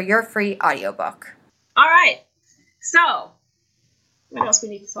Podcast for your free audiobook. All right. So, what else we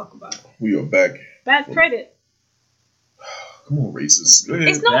need to talk about? We are back. Bad credit. Come on, racist. Go ahead.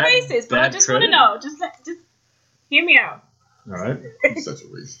 It's not Bad- racist, but I bad just want to credit? know. Just hear me out. All right. You're such a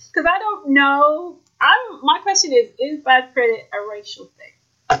racist. Because I don't know. My question is bad credit a racial thing?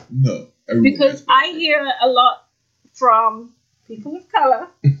 No. Everyone Because has bad I hear a lot from people of color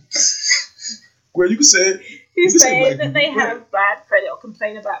Well, you can say it. who You can say say black that they people, have bad credit or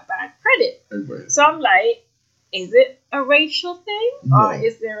complain about bad credit. Everybody. So I'm like, is it a racial thing? No. Or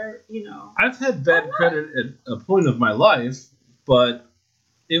is there, I've had bad Why not? credit at a point of my life, but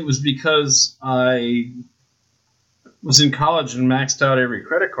it was because I was in college and maxed out every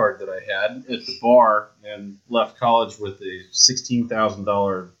credit card that I had at the bar and left college with a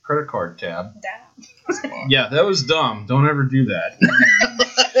 $16,000 credit card tab. damn. Yeah, that was dumb. Don't ever do that.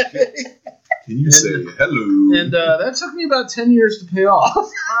 Can you say hello? And that took me about 10 years to pay off.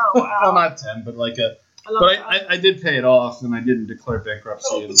 Oh, wow. Well, not 10, but like a... I love But that. I did pay it off, and I didn't declare bankruptcy.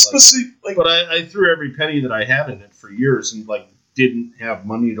 No, and, but like, see, like, but I threw every penny that I had in it for years, and like didn't have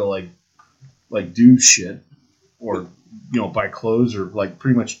money to like like do shit or buy clothes or like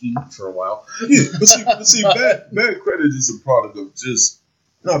pretty much eat for a while. Yeah, but see, bad credit is a product of just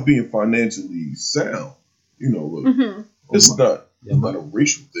not being financially sound. It's not a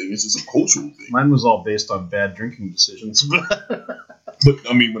racial thing. It's just a cultural thing. Mine was all based on bad drinking decisions. But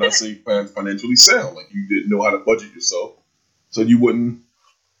I mean, when I say financially sound, like you didn't know how to budget yourself, so you wouldn't,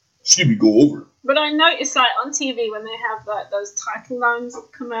 go over. But I noticed, like, on TV when they have like those title loans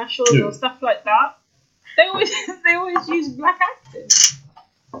commercials or stuff like that, they always use black actors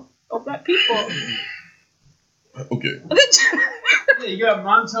or black people. Okay. Yeah, you got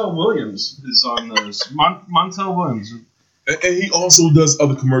Montel Williams is on those. Montel Williams. And he also does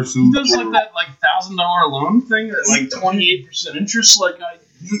other commercials. He does like that $1,000 loan thing at like 28% interest. Like,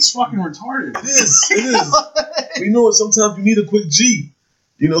 it's fucking retarded. It is. Sometimes you need a quick G.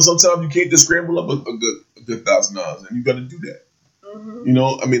 Sometimes you can't just scramble up a good $1,000, and you got to do that.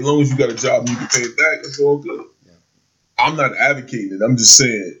 Mm-hmm. I mean, as long as you got a job and you can pay it back, it's all good. Yeah. I'm not advocating it. I'm just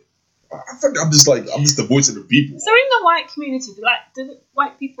saying. I'm just the voice of the people. So in the white community, do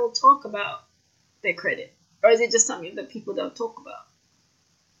white people talk about their credit? Or is it just something that people don't talk about?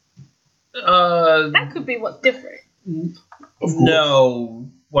 That could be what's different. No,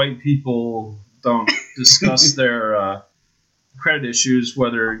 white people don't discuss their credit issues,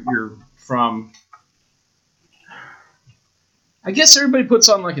 whether you're from... I guess everybody puts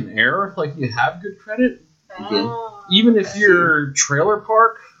on like an air, like you have good credit. Even if you're trailer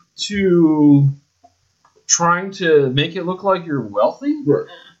park to trying to make it look like you're wealthy, right.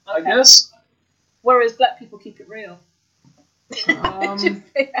 I guess. Whereas black people keep it real. I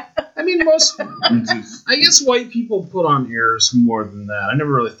mean, I guess white people put on airs more than that. I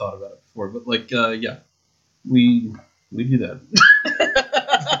never really thought about it before, but like, yeah, we do that.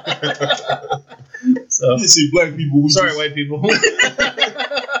 So, you see, black people. Sorry, white people.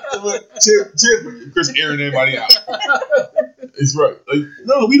 Cheers, Chris, airing everybody out. It's right. Like,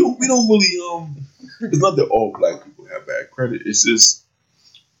 no, we don't really. It's not that all black people have bad credit. It's just,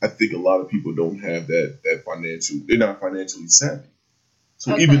 I think a lot of people don't have that financial. They're not financially savvy.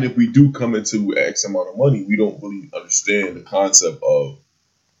 So even if we do come into X amount of money, we don't really understand the concept of,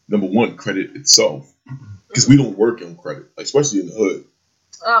 number one, credit itself, because we don't work on credit, like, especially in the hood.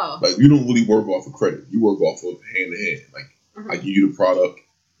 Oh. Like, you don't really work off of credit. You work off of hand to hand. Like, I give you the product,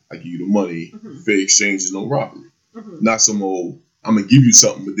 I give you the money. Fair exchange is no robbery. Not some old, I'm gonna give you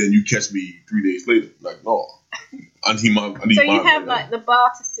something, but then you catch me 3 days later. Like, no, I need my. So you have like the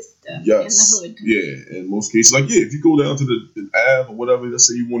barter system in the hood. Yeah, in most cases, like, yeah, if you go down to the Ave or whatever, let's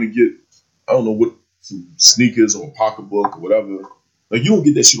say you want to get, I don't know what, some sneakers or a pocketbook or whatever, like, you don't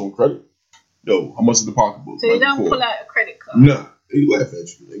get that shit on credit. Yo, how much is the pocketbook? So you don't pull out a credit card. Nah, they laugh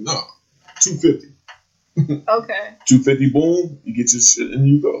at you. Like, nah, $250. Okay. $250, boom, you get your shit and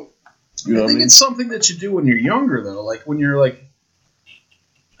you go. You know I think it's something that you do when you're younger, though. Like, when you're like,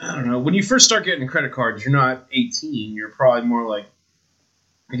 I don't know, when you first start getting credit cards, you're not 18. You're probably more like,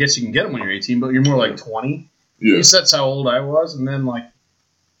 I guess you can get them when you're 18, but you're more like 20. Yeah. At least that's how old I was. And then, like,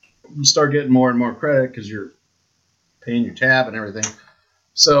 you start getting more and more credit because you're paying your tab and everything.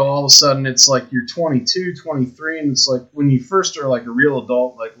 So all of a sudden, it's like you're 22, 23, and it's like when you first are like a real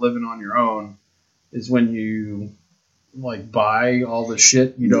adult, like living on your own, is when you like buy all the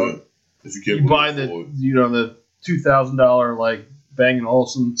shit. You buy the the $2,000 like Bang &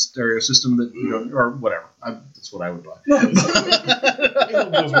 Olufsen stereo system that or whatever. That's what I would buy.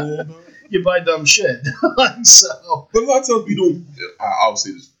 You buy dumb shit. So, but a lot of times we don't. I'll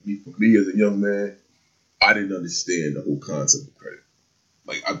say this for me as a young man, I didn't understand the whole concept of credit.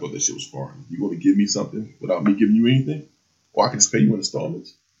 Like, I thought that shit was foreign. You want to give me something without me giving you anything? Or I can just pay you in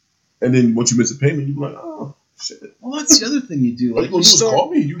installments. And then once you miss a payment, you be like, oh, shit. Well, that's the other thing you do. Like, you call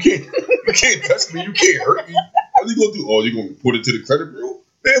me. You can't touch me. You can't hurt me. What are you going to do? Oh, you're going to report it to the credit bureau?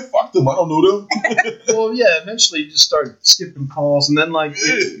 Man, fuck them. I don't know them. Well, yeah, eventually you just start skipping calls. And then, like,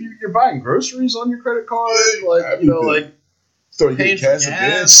 you're buying groceries on your credit card. Like, like, start getting cash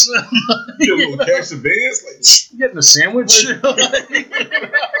advance. You get a little cash advance. Like, you getting a sandwich?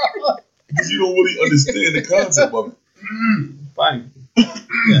 Because you don't really understand the concept of it. Fine.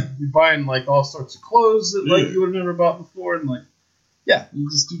 Yeah, you're buying like all sorts of clothes that like you would have never bought before, and like, yeah, you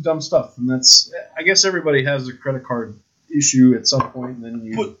just do dumb stuff, and that's. I guess everybody has a credit card issue at some point, and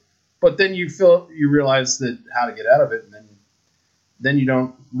then but then you realize that how to get out of it, and then you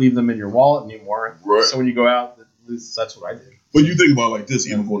don't leave them in your wallet anymore. Right. So when you go out, at least that's what I did. But you think about it like this,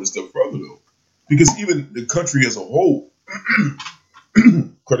 even going a step further though, because even the country as a whole,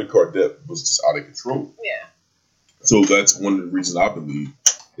 credit card debt was just out of control. Yeah. So that's one of the reasons I believe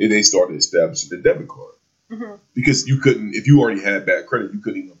they started establishing the debit card. Because you couldn't, if you already had bad credit, you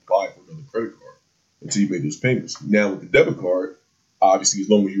couldn't even apply for another credit card. until you made those payments. Now with the debit card, obviously, as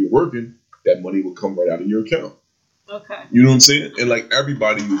long as you were working, that money will come right out of your account. Okay. You know what I'm saying? And like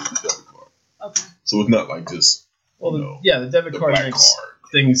everybody uses the debit card. Okay. So it's not like just Well, the debit the card black makes card,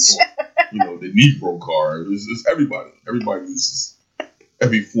 things. the Negro card. It's everybody. Everybody uses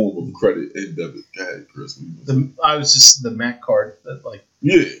every form of credit and debit. Go ahead, Chris. I was just the Mac card. That I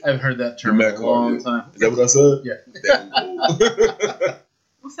haven't heard that term in a long time. Is that what I said? Yeah.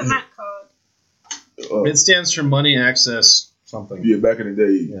 What's a Mac card? It stands for money access something. Yeah, back in the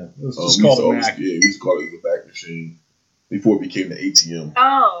day. Yeah, it was just called a Mac. We used to call it the Mac machine before it became the ATM.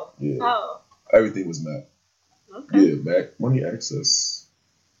 Oh. Yeah. Oh. Everything was Mac. Okay. Yeah, Mac money access.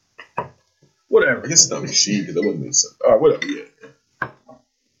 Whatever. I guess it's not a machine because that wouldn't make sense. All right, whatever. Yeah.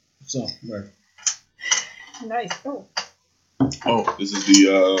 So, where? Nice. Oh. Oh, this is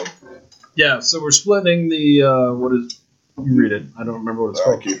the. Yeah, so we're splitting the. What is? You read it. I don't remember what it's I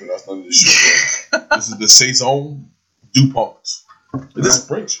called. can't pronounce none of this shit. This is the Saison DuPont. Is this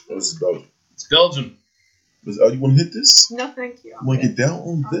French or is this Belgian? It's Belgian. You want to hit this? No, thank you. You want to get down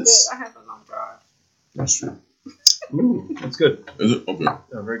on I'm this? good. I have a long drive. That's true. Ooh, that's good. Is it? Okay. Yeah,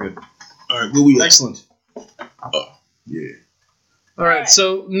 very good. All right, where we at? Excellent. Yeah. All right,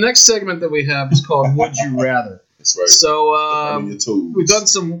 so next segment that we have is called Would You Rather. That's right. So On your toes. we've done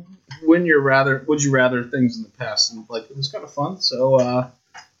some Would You Rather things in the past, and it was kind of fun. So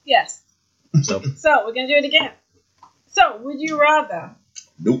Yes. so So we're gonna do it again. So would you rather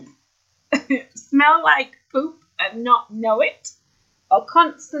Nope. smell like poop and not know it, or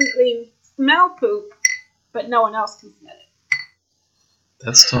constantly smell poop but no one else can smell it?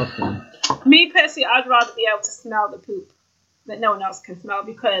 that's tough, man. Me personally, I'd rather be able to smell the poop that no one else can smell,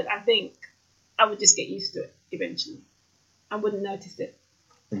 because I think I would just get used to it eventually. I wouldn't notice it.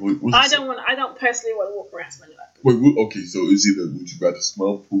 I don't personally want to walk around smelling like poop. Wait, okay, so it's either would you rather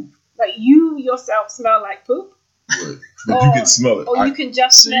smell poop? Like you yourself smell like poop, Right. But you can smell it. or you can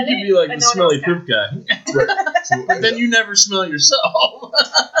just So smell you it. could be like but the no one smelly else can. poop guy, Right. So, but then you never smell yourself.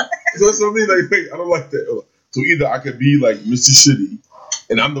 So that's what I mean. Like, wait, I don't like that. So either I could be like Mr. Shitty,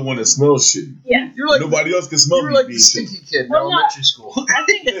 and I'm the one that smells shitty. Yeah. You're like Nobody else can smell you were me like being the stinky shitty. kid in Well, no. elementary school. I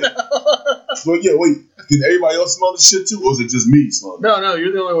think So yeah, wait. Can everybody else smell the shit too, or is it just me smelling? No,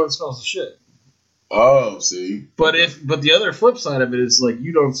 you're the only one that smells the shit. Oh, see. But the other flip side of it is like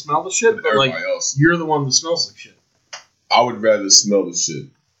you don't smell the shit, But but like everybody else, you're the one that smells the shit. I would rather smell the shit.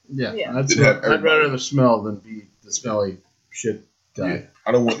 Yeah, Yeah. I'd Than have rather everybody. smell than be the smelly shit guy. Yeah,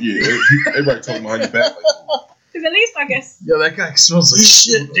 I don't want. Yeah, everybody talking behind your back. Like, because at least I guess Yeah, that guy smells like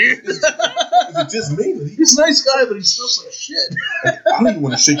shit, dude. is it just me? He's a nice guy, but he smells like shit. I don't even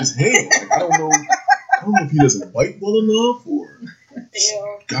want to shake his hand. Like, I don't know if he doesn't wipe well enough, or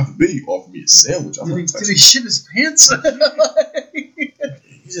ew. God forbid he offer me a sandwich. I'm Did not he touching. shit his pants?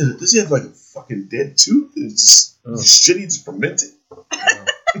 Does he have like a fucking dead tooth? It's just shitty, just fermenting.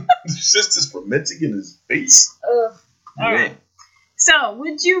 It's just fermenting in his face. Ugh. All right. So,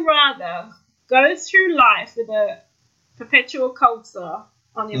 would you rather go through life with a perpetual cold sore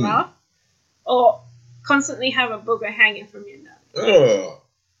on your mouth, or constantly have a booger hanging from your nose?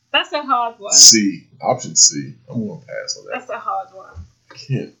 That's a hard one. C. Option C. I'm gonna pass on that. That's a hard one. I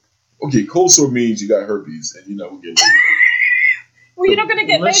can't. Okay, cold sore means you got herpes and you're not gonna get laid. Well, you're not going to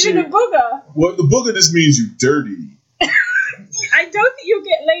get Unless laid with a booger. Well, the booger just means you dirty. I don't think you'll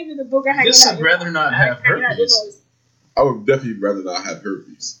get laid with a booger hanging Guess out I'd your rather mouth. not have Hanging out your herpes. nose. I would definitely rather not have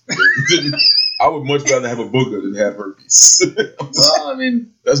herpes. I would much rather have a booger than have herpes. Well, I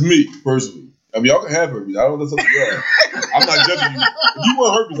mean, That's me, personally. I mean, y'all can have herpes. I don't know something y'all. I'm not judging you. If you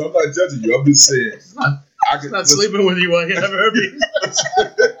want herpes, I'm not judging you. I'm just saying. I could not sleeping with you while you have herpes.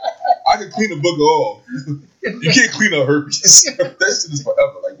 I can clean a booger off. You can't clean up herpes. That shit is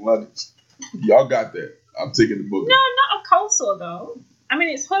forever, like luggage. Y'all got that. I'm taking the booger. No, not a cold sore, though. I mean,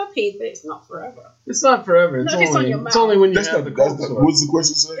 it's herpes, but it's not forever. It's not forever. It's No, if it's on your only mouth. it's only when you That's have not. the cold sore. What's the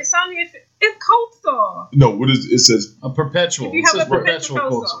question say? It's only if it's cold sore. No, what is it? It says A perpetual. If you It says have a perpetual perpetual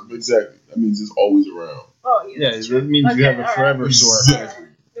cold cold sore. sore. exactly. That means it's always around. Oh, yeah. Yeah, that's that means you Okay, have a all forever right. sore. Exactly.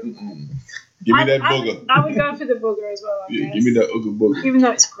 Mm-mm. Give me that booger. I would go for the booger as well, I Yeah, guess. give me that ugly booger. Even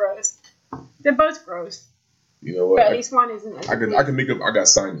though it's gross. They're both gross. You know But what? at least one isn't. I can make up. I got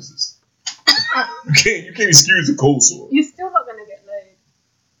sinuses. You can't excuse a cold sore. You're still not going to get laid.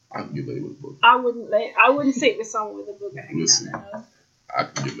 I can get laid with a booger. I wouldn't sleep with someone with a booger hanging Listen. out their nose. I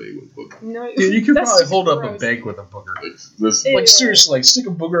can get laid with a booger. No, Dude, you could that's probably just hold up a gross. bank with a booger. Listen, Ew. Like seriously, like stick a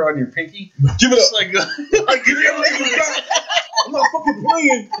booger on your pinky. give it Just up. like Give it up. I'm not fucking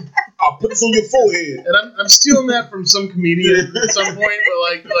playing. I'll put this on your forehead. and I'm stealing that from some comedian at some point, but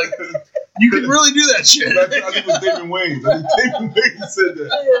like You can really do that shit. I think it was David Wayne. I think David Wayne said that.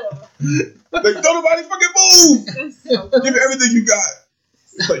 Like, don't nobody fucking move. So Give me everything you got.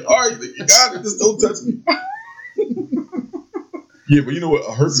 It's like, all right, you got it. Just don't touch me. Yeah, but you know what?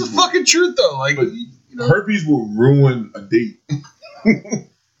 It's the fucking truth, though. Like, herpes will ruin a date.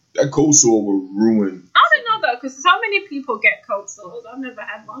 That cold sore will ruin. I don't know though, because how many people get cold sores? I've never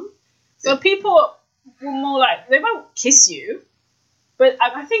had one. So people will more like, they won't kiss you, but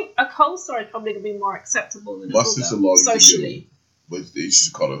I think a cold sore is probably going to be more acceptable than My sister-in-law used to get socially. them, but they used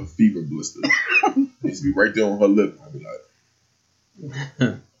to call it a fever blister. It used to be right there on her lip. I'd be like, I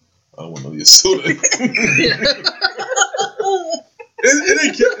don't want no of your soda. It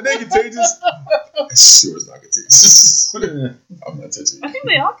ain't contagious. Sure, it's not contagious. I'm not touching it. I think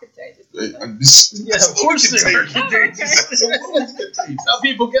they are contagious. yeah, of course they are contagious. How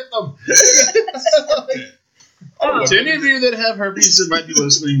people get them. To any of you that have herpes that might be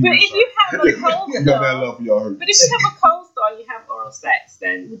listening, But if you have a cold You got that sore, love for y'all herpes. but if you have a cold sore and you have oral sex,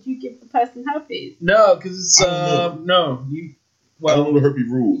 then would you give the person herpes? no, because it's I don't no. I don't know the herpes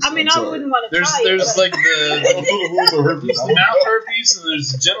rules. I mean, I'm I sorry. wouldn't want to There's try there's it. like I don't know the rules of herpes. the mouth herpes and there's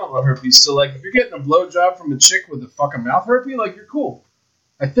the genital herpes. So like, if you're getting a blowjob from a chick with a fucking mouth herpes, like you're cool.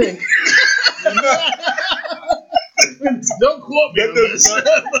 I think. Don't quote me on this.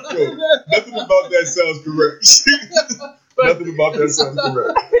 Nothing about that sounds correct. Nothing about that sounds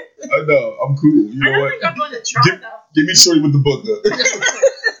correct. I know. I'm cool. You I know don't what? think I'm going to try though. Give me shorty with the booger.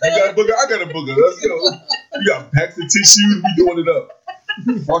 You got a booger? I got a booger. Let's go. You got packs of tissues. We doing it up.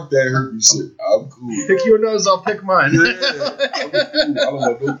 Fuck that herpes shit. I'm cool. Pick your nose, I'll pick mine. Yeah, I'm cool. I don't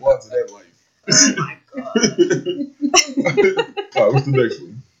want no parts of that life. Oh my god. All right, what's the next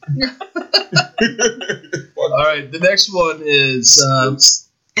one? All right, the next one is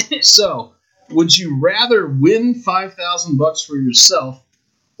so. Would you rather win $5,000 for yourself,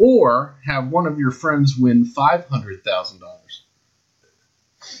 or have one of your friends win $500,000?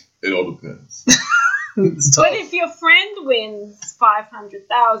 It all depends. It's tough. But if your friend wins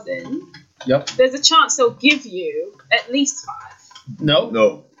 500,000, Yep. there's a chance they'll give you at least 5. No,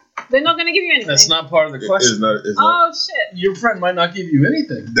 They're not going to give you anything. that's not part of the It's question. not. It's not. Oh shit. Your friend might not give you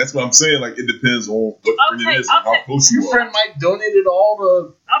anything. That's what I'm saying. Like, it depends on what friend it is and how Okay. close you Your are. friend might donate it all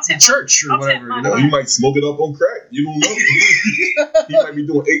to I'll the take church or I'll whatever. take my You No, know? he might smoke it up on crack. You don't know. He might be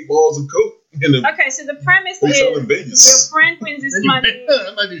doing 8 balls of coke in a Okay, so the premise hotel in is Vegas. your friend wins this money.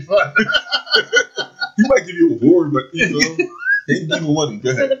 That might be fun. He might give you a award, but you know, he ain't giving money. Go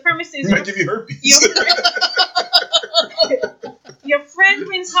So ahead. the premise is He might give you herpes. your friend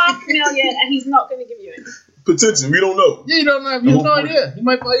wins $500,000 and he's not going to give you anything. Potentially, we don't know. Yeah, you have no idea. He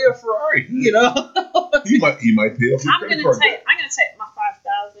might buy you a Ferrari. You know. He might pay off your I'm credit going to card. take my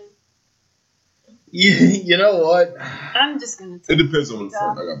 5,000. You know what? I'm just going to It take depends on the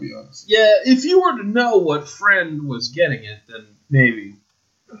friend. I gotta be honest. Yeah, if you were to know what friend was getting it, then maybe.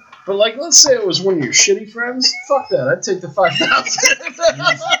 But like, let's say it was one of your shitty friends. Fuck that. I'd take the 5,000.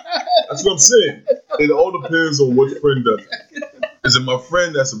 That's what I'm saying. It all depends on what friend does it. Is it my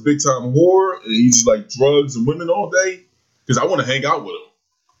friend that's a big time whore and he's just like drugs and women all day? Because I want to hang out with him,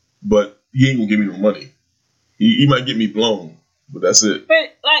 but he ain't gonna give me no money. He might get me blown, but that's it. But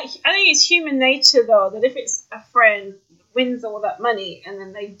like, I think it's human nature though that if it's a friend wins all that money and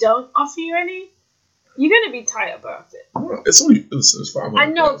then they don't offer you any, you're gonna be tight about it. It's only it's 500. I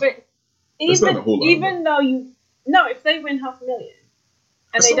know, but That's not a whole lot of even though if they win $500,000 and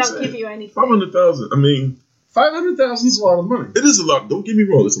That's they what I'm don't saying. give you anything, 500,000. I mean, 500,000 is a lot of money. it is a lot. Don't get me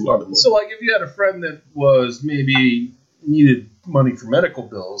wrong. It's a lot of money. So like, if you had a friend that was maybe needed money for medical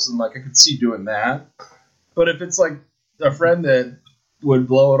bills, then like I could see doing that. But if it's like a friend that would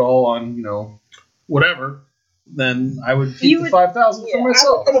blow it all on, you know, whatever, then I would keep the 5,000 for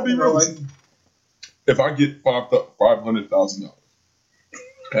myself. I'm gonna be You know, real. like, If I get $500,000, $500,000,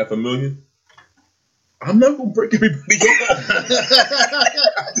 I'm not gonna break everybody off.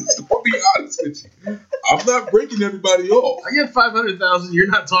 I'm just gonna be honest with you. I'm not breaking everybody off. I get 500,000. You're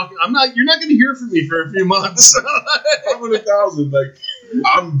not talking. You're not going to hear from me for a few months. 500,000, like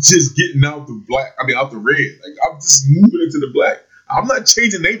I'm just getting out the black. I mean, out the red. Like I'm just moving into the black. I'm not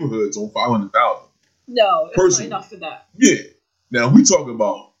changing neighborhoods on 500,000. no, it's Personally. not enough for that. Yeah. Now we talking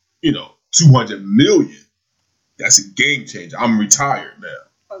about 200 million. That's a game changer. I'm retired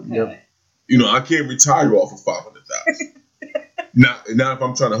now. Okay. Yep. I can't retire off of 500,000. Now if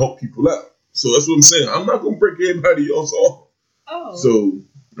I'm trying to help people out. So that's what I'm saying. I'm not gonna break everybody else off. Oh. So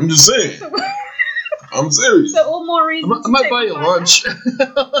I'm just saying. I'm serious. So all more reason. I might buy you lunch.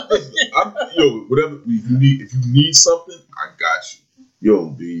 Whatever. If you need something, I got you. Yo,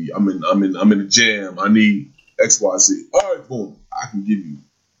 B, I'm in a jam. I need XYZ. All right, boom. I can give you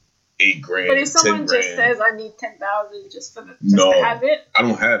 $8,000. But if someone $10,000. just says, "I need 10,000 just to have it," I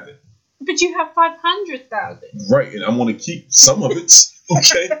don't have it. But you have 500,000. Right, and I want to keep some of it.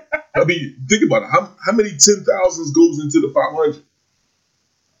 Okay, I mean, think about it. How many 10,000s goes into the 500?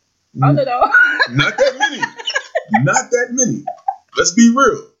 I don't know. Not that many. Not that many. Let's be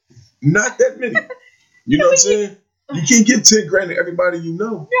real. Not that many. You know what I'm saying? You can't get $10,000 to everybody you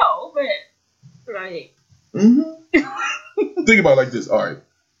know. No, but right. Mm-hmm. Think about it like this. All right,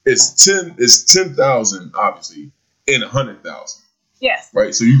 it's 10,000 obviously and 100,000. Yes.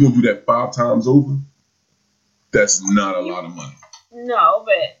 Right. So you gonna do that 5 times over? That's not a lot of money. No,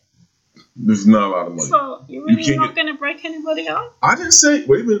 but there's not a lot of money. So you're really not going to break anybody off? I didn't say.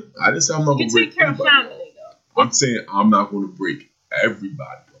 Wait a minute. I didn't say I'm not going to break anybody. You take care of family, though. I'm saying I'm not going to break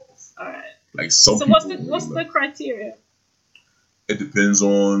everybody off. All right. Like some so people. So what's the criteria? It depends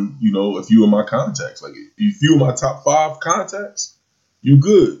on, if you in my contacts. Like if you in my top 5 contacts, you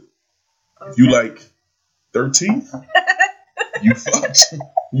good. Okay. If you like 13th, you fucked.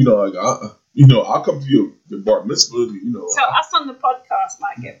 I'll come to your bar mitzvah. So us on the podcast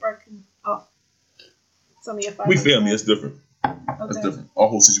might get broken off. Some of your we family. It's different. Okay. That's different. Our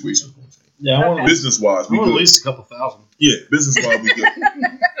whole situation is going to change. Yeah, business wise, we good. At least a couple thousand. Yeah, business wise, we good.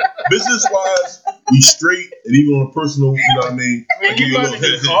 Business wise, we straight, and even on a personal, you know what I mean. I give you a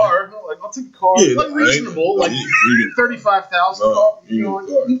little car. Like, I'll take a car. Yeah, like reasonable, like 35,000. I'm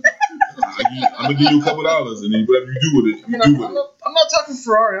gonna give you a couple dollars, and then whatever you do with it, I'm not talking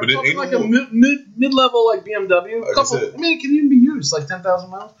Ferrari. I'm talking like a mid-level, like BMW. Like it can even be used, like 10,000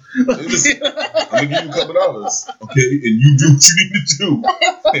 miles. I'm gonna give you a couple dollars, okay, and you do what you need to do.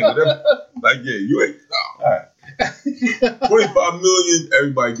 Hey, whatever. Like, yeah, you ain't. All right. 25 million,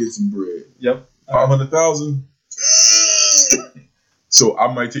 everybody gets some bread. Yep. 500,000. So I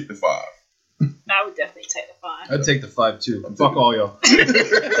might take the 5. I would definitely take the 5. I'd take the 5 too. Fuck all y'all. I'm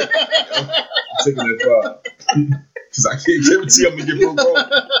taking that 5 because I can't guarantee I'm gonna get broke off.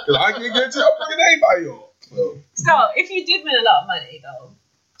 Because I can't guarantee I'm bringing anybody off. So if you did win a lot of money, though,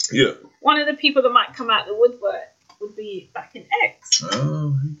 yeah, one of the people that might come out the woodwork would be like an ex.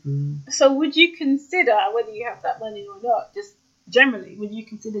 Oh, so would you consider, whether you have that money or not, just generally, would you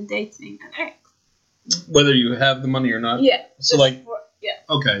consider dating an ex? Whether you have the money or not? Yeah. So yeah.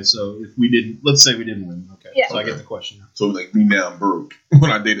 Okay, so if we didn't, let's say we didn't win. Okay. Yeah. So I get the question now. So like me now, I'm broke when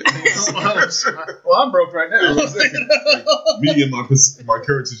I dated. Well, I'm broke right now. Like, me and my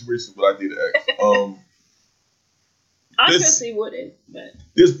current situation when I dated ex. I personally wouldn't, but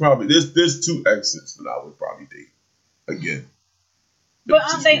there's 2 exes that I would probably date again. But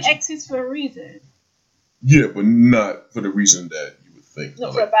aren't they exes for a reason? Yeah, but not for the reason that you would think.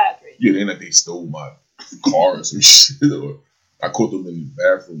 Not for a bad reason. Yeah, they like they stole my car or some shit, or I caught them in the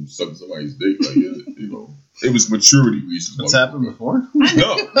bathroom sucking somebody's dick. Like it was maturity reasons. That's happened before.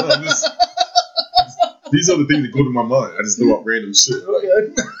 No, these are the things that go to my mind. I just throw out random shit. Like,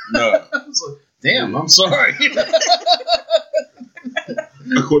 nah. Damn, I'm sorry. I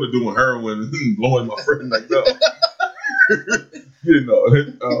caught her doing heroin and blowing my friend like that.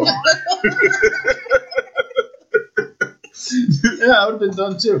 Yeah, I would have been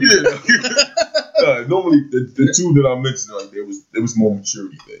done too. Yeah. Normally, the 2 that I mentioned, like there was more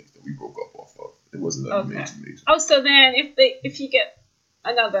maturity things that we broke up off of. It wasn't that major. Oh, so then if you get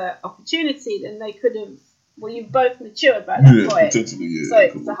another opportunity, then they could have. Well, you've both matured by that point. Potentially, yeah. So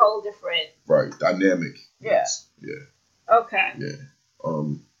it's a whole different dynamic. Yeah. Yeah. Okay. Yeah.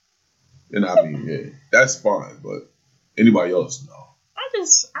 And I mean, yeah, that's fine, but anybody else, no.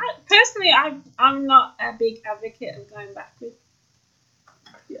 Personally, I'm not a big advocate of going backwards.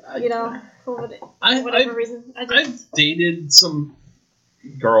 For whatever reason. I've dated some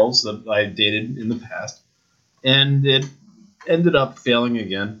girls that I dated in the past, and it ended up failing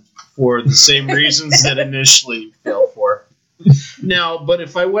again for the same reasons that initially failed for. Now, but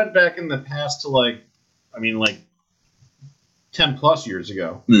if I went back in the past to 10 plus years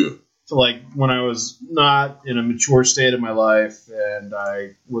ago, to when I was not in a mature state of my life and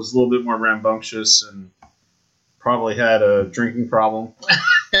I was a little bit more rambunctious and probably had a drinking problem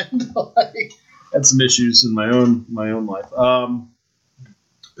and had some issues in my own life.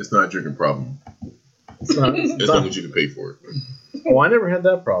 It's not a drinking problem. It's not what you can pay for it. Oh, I never had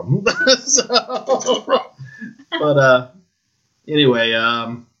that problem. But anyway,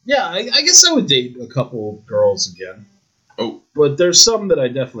 yeah, I guess I would date a couple girls again. Oh, but there's some that I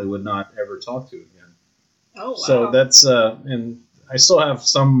definitely would not ever talk to again. Oh, wow. So that's and I still have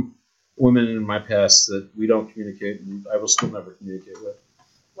some women in my past that we don't communicate, and I will still never communicate with.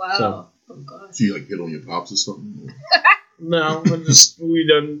 Wow. So, oh gosh. Do you hit on your pops or something? No, we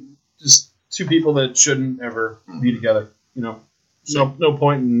done just 2 people that shouldn't ever be together. No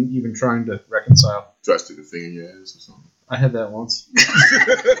point in even trying to reconcile. Try to stick a finger in your ass or something. I had that once.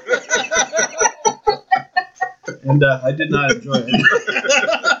 And I did not enjoy it.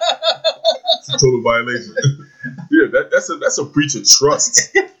 It's a total violation. Yeah, that's a breach of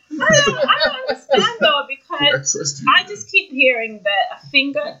trust. I don't understand though, because I just keep hearing that a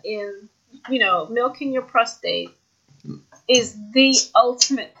finger in, milking your prostate is the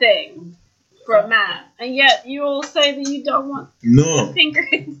ultimate thing for a man, and yet you all say that you don't want a finger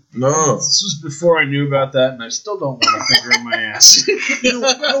in. No. This was before I knew about that, and I still don't want a finger in my ass. I don't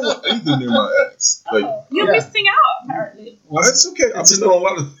want anything near my ass. You're missing out, apparently. Well, that's okay. I'm just doing a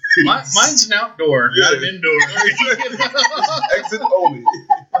lot of things. Mine's an outdoor, not an indoor. Exit only.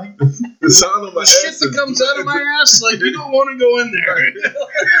 The sound of my ass. Shit that comes out of my ass, you don't want to go in there.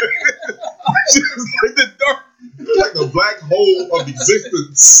 Like the black hole of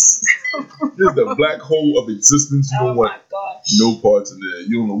existence. Just the black hole of existence. You don't want no parts in there.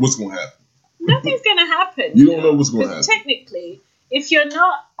 You don't know what's going to happen. Nothing's going to happen. You don't know what's going to happen. Technically, if you're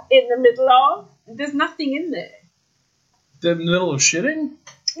not in the middle of, there's nothing in there. The middle of shitting?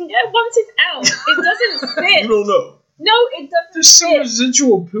 Yeah, once it's out, it doesn't sit. You don't know. No, it doesn't. There's some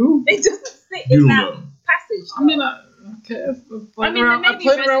residual poo. It doesn't sit in that passage. I mean, I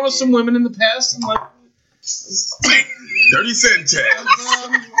played around with some women in the past, and 30 Sanchez.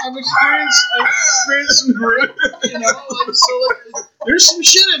 I've experienced some grit, there's some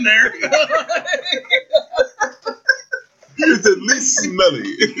shit in there. It's at least smelly.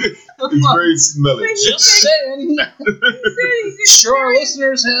 It's very smelly. Just saying. Sure, our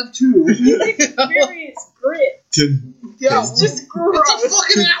listeners have too. He's experienced grit. It's just gross. It's a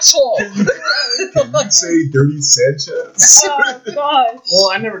fucking asshole. Can you say Dirty Sanchez? Oh, gosh. Well,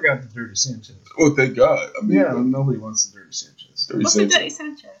 I never got the Dirty Sanchez. Oh, thank God. I mean, nobody wants the Dirty Sanchez. What's the Dirty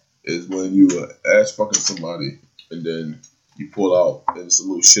Sanchez? Is when you ass fucking somebody and then you pull out and it's a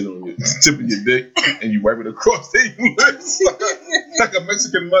little shit on your tip of your dick and you wipe it across their lips like a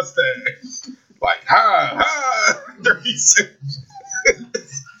Mexican mustache. Like, Dirty Sanchez.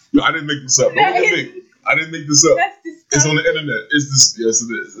 Yo, I didn't make this up. I didn't make this up. It's on the internet. Yes, it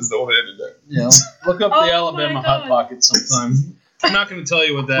is. It's on the internet. Yeah. Look up the Alabama Hot Pocket sometime. I'm not going to tell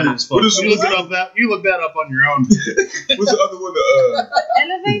you what that is, folks. You look that up on your own. What's the other one?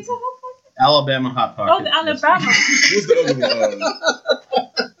 Elevator Hot Pocket? Alabama Hot Pocket. Oh, the Alabama. What's the other one?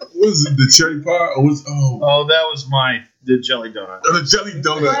 What was it? The cherry pie? Oh, that was the jelly donut. Oh, the jelly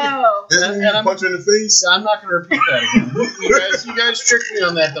donut. Wow. And you punch her in the face? I'm not going to repeat that again. You guys tricked me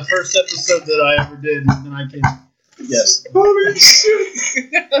on that the first episode that I ever did, and then I came. Yes. Holy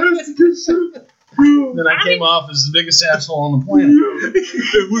shit. That's good shit. Then I came off as the biggest asshole on the planet.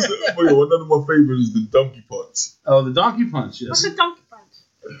 One of my favorites is the donkey punch. Oh, the donkey punch, yes. What's a donkey punch?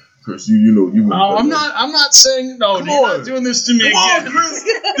 Chris, you know. Oh, I'm not saying no. You're not doing this to me again. Chris.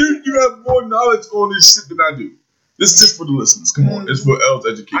 You have more knowledge on this shit than I do. This is just for the listeners. Come on, it's for L's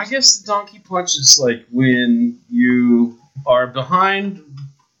education. I guess the donkey punch is like when you are behind.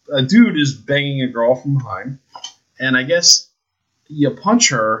 A dude is banging a girl from behind, and I guess you punch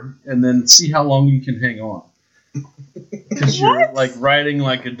her and then see how long you can hang on. Because you're like riding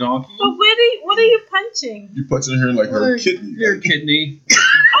like a donkey. But what are you punching? You're punching her like her kidney. Your kidney.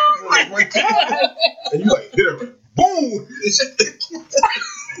 Oh my God! And you like hit her like boom.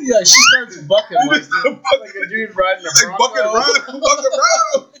 Yeah, she starts bucking like a dude riding a bronco. Bucking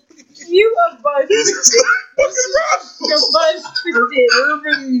around. You are buzzed. You're buzzed twisted.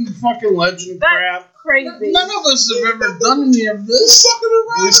 Urban fucking legend crap. Crazy. None of us have ever done any of this.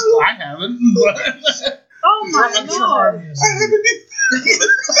 At least I haven't. Oh my God. I haven't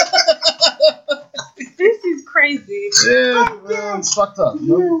This is crazy. Yeah, well, it's fucked up. I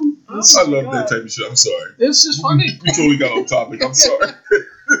love that type of shit. I'm sorry. This is funny. We totally got off topic. I'm sorry.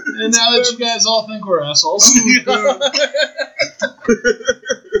 And now that you guys all think we're assholes.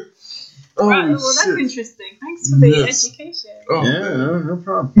 Right, well, that's interesting. Thanks for the education. Oh, yeah, no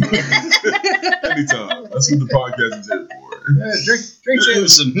problem. Anytime. That's what the podcast is here for. Yeah, drink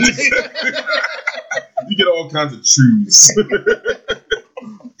Jameson. You get all kinds of truths. What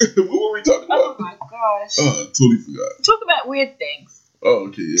were we talking about? Oh my gosh. Oh, I totally forgot. Talk about weird things. Oh,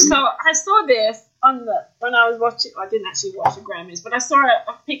 okay. Yeah. So I saw this when I was watching. I didn't actually watch the Grammys, but I saw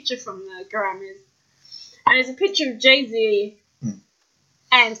a picture from the Grammys, and there's a picture of Jay-Z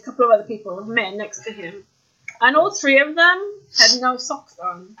and a couple of other people, men next to him, and all three of them had no socks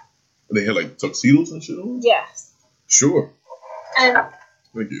on. They had like tuxedos and shit on? Yes. Sure. And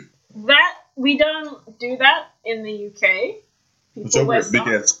thank you. That we don't do that in the UK. But y'all wear big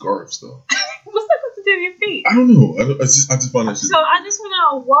ass scarves though. What's that got to do with your feet? I don't know. I just find that shit. So I just want to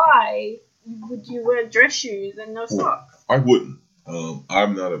know why would you wear dress shoes and no socks? I wouldn't. I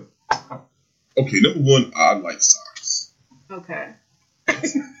I'm not a. Okay, number one, I like socks. Okay.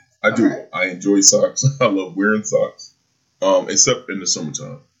 I do. Alright. I enjoy socks. I love wearing socks. Except in the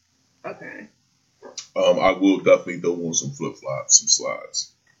summertime. Okay. I will definitely throw on some flip flops, some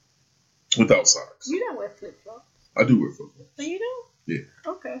slides, without socks. You don't wear flip flops. I do wear flip flops. So you don't?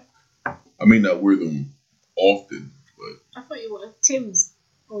 Yeah. Okay. I may not wear them often, but I thought you wore Tim's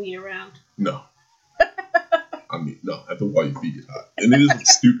all year round. no. I mean, no. After a while, your feet get hot, and it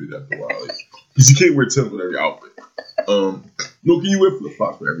is stupid after a while, because you can't wear Tim's with every outfit. No, can you wear flip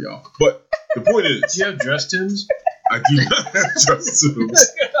flops with every outfit? But the point is, Do you have dress Tims? I do not have dress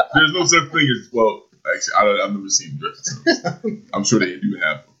Tims. There's no such thing as actually, I've never seen dress Tims. I'm sure they do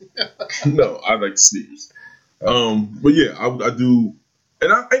have them. No, I like sneakers. But yeah, I do,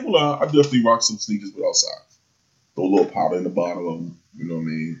 and I ain't gonna lie, I definitely rock some sneakers without socks. Throw a little powder in the bottom of them. You know what I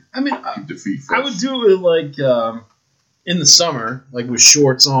mean? I mean, Keep the feet fresh. I would do it like in the summer, like with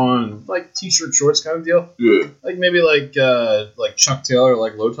shorts on, like t-shirt shorts kind of deal. Yeah. Like maybe like Chuck Taylor,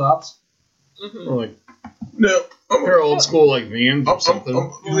 like low tops, Mm-hmm. or like Now, pair of old school like Vans or I'm- something.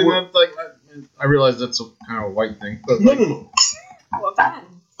 I'm- I mean, I realize that's a kind of a white thing, but like, no. What band?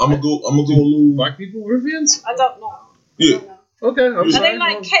 I'm gonna go a little. black people wear Vans. I don't know. Yeah. I don't know. Okay, I'm Are sorry. they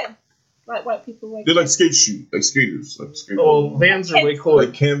like kids? Like white people wear They're like kids? skate shoes, like skaters, like skaters. Oh, Vans are way cooler.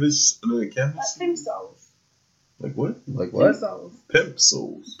 Like canvas, are they like Like canvas? plimp soles. Like what? Like Plimp soles. Pimp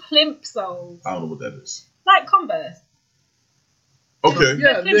soles. Plimp soles. I don't know what that is. Like Converse. Okay.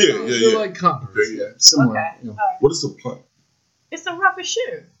 Yeah, Plimp they're, soles. they're like Converse. Okay, Yeah, yeah. similar. Okay. Yeah. Alright. What is a pimp? It's a rubber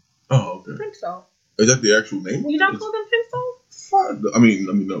shoe. Oh, okay. Plimp sole. Is that the actual name? You don't call them plimp soles? Fine. I mean,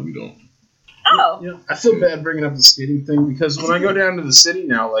 no, we don't. Oh. You know, I feel bad bringing up the skating thing because when I go down to the city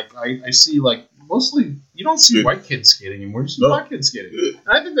now, like I see like mostly you don't see Yeah. white kids skating anymore, you see No. black kids skating. Yeah.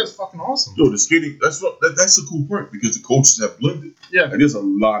 And I think that's fucking awesome. Yo, the skating, that's a cool point because the cultures have blended. Yeah. Like, there's a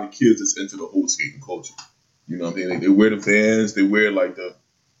lot of kids that's into the whole skating culture. You know what I mean? They wear the Vans, they wear like the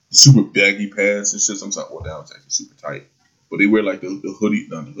super baggy pants and shit. Sometimes, well, now it's actually super tight. But they wear like the hoodie,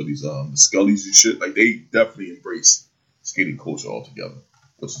 not the hoodies, the scullies and shit. Like they definitely embrace skating culture altogether,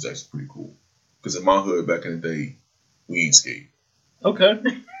 which is actually pretty cool. Because in my hood back in the day, we ain't skate. Okay.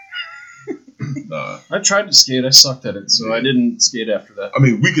 Nah. I tried to skate, I sucked at it, so I didn't skate after that. I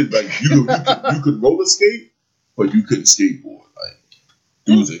mean, we could like you could roller skate, but you couldn't skateboard. Like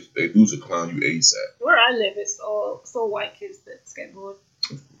dudes would clown you ASAP. Where I live, it's all white kids that skateboard.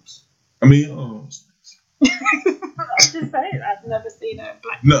 Of course. I mean, I'm just saying, I've never seen a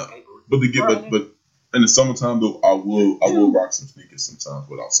black No. kid skateboard. but they get but in the summertime though, I will rock some sneakers sometimes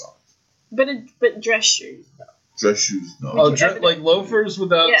without socks. But dress shoes. Dress shoes, no. Oh, Would you ever like loafers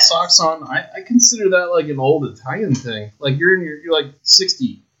without Yeah. socks on. I consider that like an old Italian thing. Like you're like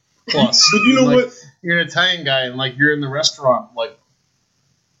 60 plus. But you know like, what? You're an Italian guy, and like you're in the restaurant. Like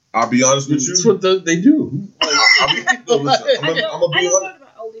I'll be honest with that's you. what they do. Like, I'm gonna I be don't honest. know about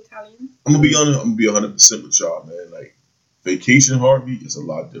old Italians. I'm gonna be honest. I'm gonna be 100% with y'all, man. Like Vacation Harvey is a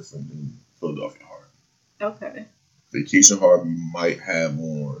lot different than Philadelphia Harvey. Okay. Vacation Harvey might have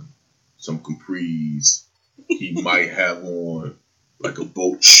on some capris. He might have on like a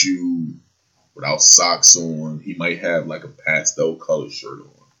boat shoe without socks on. He might have like a pastel colored shirt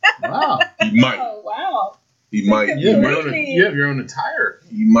on. wow. He might. Oh wow. He might. Yeah, He You might. have your own attire.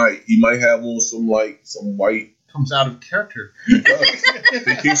 He might have on some white. Comes out of character. He does.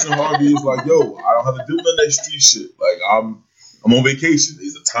 Vacation Harvey is like, yo, I don't have to do none of that street shit. Like I'm on vacation.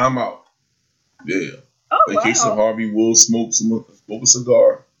 It's a timeout. Yeah. Oh Vacation wow. Harvey will smoke a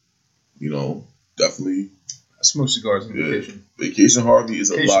cigar. You know, definitely. I smoke cigars on Yeah. vacation. Vacation Harvey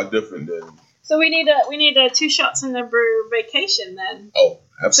is a Vacation. lot different than So we need a 2 shots in the brew vacation then, so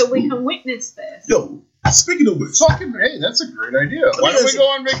absolutely. we can witness this. Yo, speaking of which, Fucking hey, that's a great idea. Why me don't we ask go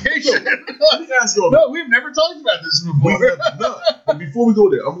on vacation? let me ask y'all. No, we've never talked about this We before. have not. But before we go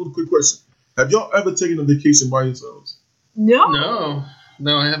there, I'm going to quick question. Have y'all ever taken a vacation by yourselves? No.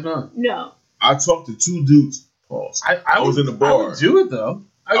 No, I have not. No. I talked to 2 dudes. Pause. I was in the bar. I would do it though.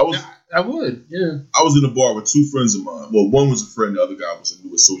 I was- I would. Yeah. I was in the bar with 2 friends of mine. Well, one was a friend, the other guy was a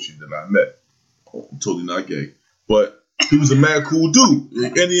new associate that I met. Oh, I'm totally not gay. But he was a mad cool dude.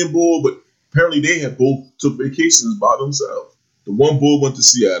 An Indian boy, but apparently they had both took vacations by themselves. The one boy went to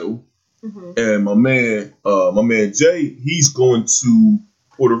Seattle, Mm-hmm. and my man Jay, he's going to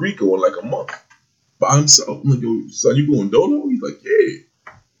Puerto Rico in like a month by himself. I'm like, yo, son, you going dolo? He's like,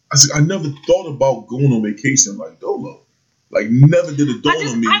 yeah. I said, I never thought about going on vacation like dolo. Like, never did it dawn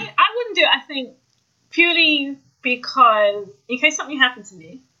on me. I wouldn't do it, I think, purely because in case something happened to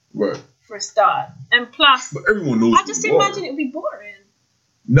me, Right. for a start. And plus, But everyone knows I just imagine it would be boring.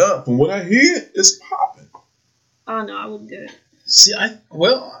 Nah, from what I hear, it's popping. Oh no, I wouldn't do it. See, I've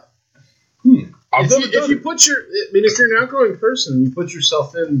never done if you it. put if you're an outgoing person, you put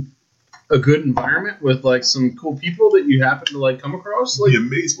yourself in a good environment with like some cool people that you happen to like come across, like Be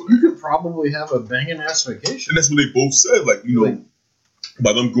amazed with you that. could probably have a banging ass vacation. And that's what they both said. Like,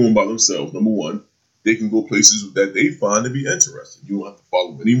 by them going by themselves, number one, they can go places that they find to be interesting. You don't have to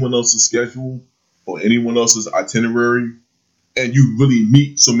follow anyone else's schedule or anyone else's itinerary. And you really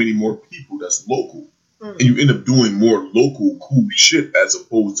meet so many more people that's local. Mm. And you end up doing more local cool shit as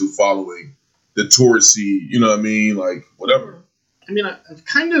opposed to following the touristy, you know what I mean? Like, whatever. I mean, I've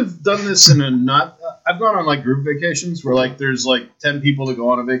kind of done this in a not. I've gone on like group vacations where like there's like 10 people that go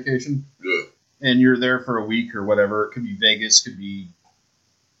on a vacation, Yeah. and you're there for a week or whatever. It could be Vegas, could be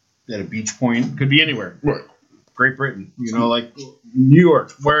at a beach point, could be anywhere. Right. Great Britain, like New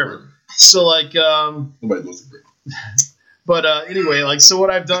York, wherever. So like, Nobody goes to Britain. but anyway, like, so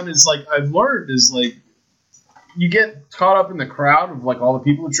what I've done is like I've learned is like you get caught up in the crowd of like all the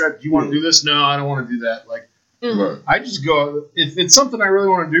people who try. Do you want to do this? No, I don't want to do that. Like. Right. I just go if it's something I really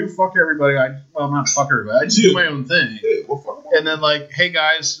want to do. Fuck everybody. Not fuck everybody. I just do my own thing. Yeah, well, fuck And then like, hey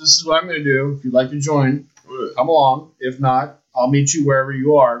guys, this is what I'm going to do. If you'd like to join, right. come along. If not, I'll meet you wherever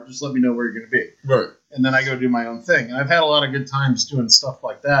you are. Just let me know where you're going to be. Right. And then I go do my own thing. And I've had a lot of good times doing stuff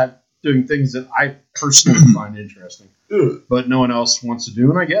like that, doing things that I personally find interesting, but no one else wants to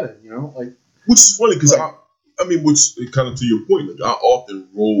do, and I get it. Like which is funny because which kind of to your point, like I often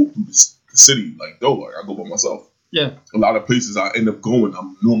roll through the city like like I go by myself. Yeah. A lot of places I end up going,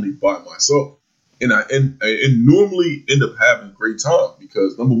 I'm normally by myself, and I normally end up having a great time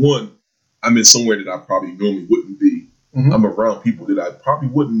because number one, I'm in somewhere that I probably normally wouldn't be. Mm-hmm. I'm around people that I probably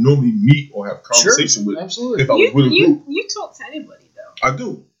wouldn't normally meet or have conversation with. Absolutely. If I was with a group. You talk to anybody though. I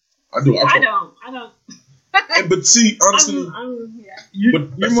do. I don't. But see, honestly,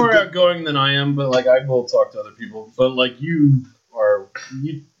 You're more outgoing than I am, but like I will talk to other people. But like you are,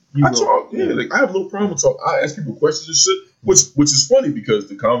 I talk. Yeah, like I have no problem with talk. I ask people questions and shit, which is funny because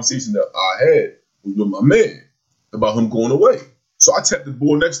the conversation that I had was with my man about him going away. So I tapped the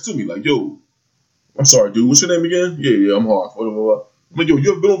boy next to me like, "Yo, I'm sorry, dude. What's your name again?" Yeah, I'm hard. Blah, blah, blah. I'm like, "Yo,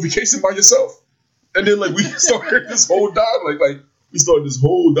 you ever been on vacation by yourself?" And then like we started this whole dialogue, we started this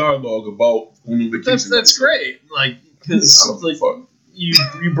whole dialogue about going on vacation. That's great. Like because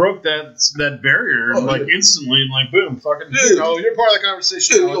you broke that barrier instantly, and like boom, fucking you're part of the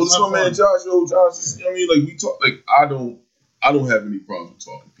conversation. Yeah, this is my man Josh. Josh. I mean, like we talk. Like I don't have any problems with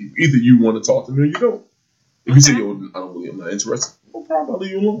talking to people. Either you want to talk to me or you don't. If you say I'm not interested, no problem. I'll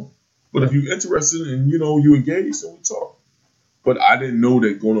leave you alone. But if you're interested and you engage, then we talk. But I didn't know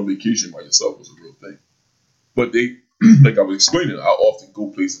that going on vacation by yourself was a real thing. But they, like I was explaining, I often go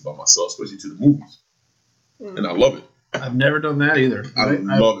places by myself, especially to the movies, and I love it. I've never done that either. I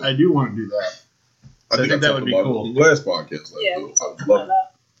love it. I do want to do that. I think that would be cool. In the last podcast,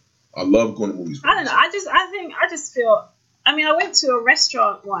 I love going to movies. I don't know. I just feel. I mean, I went to a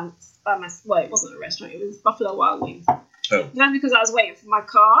restaurant once by myself. Well, it wasn't a restaurant. It was Buffalo Wild Wings. Oh. That's because I was waiting for my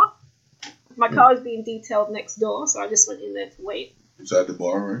car. My car was being detailed next door, so I just went in there to wait. It's at the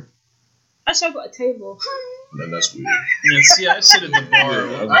bar, right? Actually, I got a table. Then that's weird. Yeah, see, I sit at the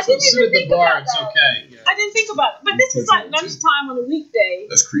bar. I didn't sit at the bar. It's that. okay. Yeah. I didn't think about it, but this is like lunchtime on a weekday,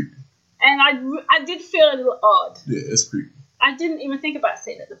 That's creepy. and I did feel a little odd. Yeah, it's creepy. I didn't even think about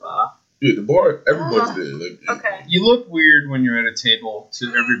sitting at the bar. Yeah, the bar, everybody's there. Like, Okay. You look weird when you're at a table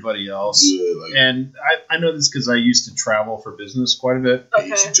to everybody else. Yeah, like, And I know this because I used to travel for business quite a bit. I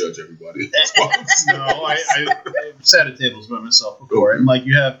used to judge everybody. No, I've sat at tables by myself before, and like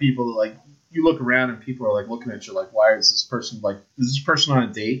you have people that, like, you look around and people are like looking at you like, why is this person on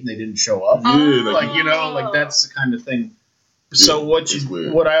a date and they didn't show up? Yeah, like that's the kind of thing. So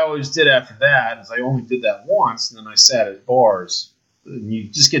what I always did after that is I only did that once, and then I sat at bars. And you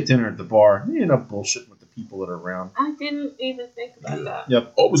just get dinner at the bar, and you end up bullshitting with the people that are around. I didn't even think about that.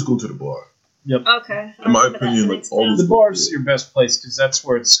 Yep. Always go to the bar. Yep. Okay. In my opinion, like always the bar's your best place because that's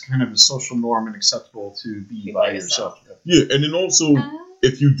where it's kind of a social norm and acceptable to be by yourself. Yeah, and then also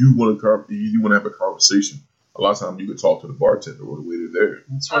if you do want to have a conversation, a lot of times you can talk to the bartender or the waiter there.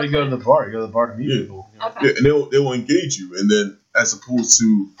 That's why you go to the bar. You go to the bar to meet people. Okay. Yeah, and they will engage you, and then as opposed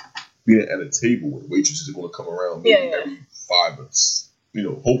to being at a table where the waitresses are going to come around maybe every 5 minutes,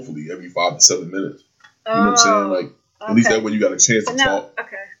 hopefully every 5 to 7 minutes. You know what I'm saying? Like at least that way you got a chance to talk.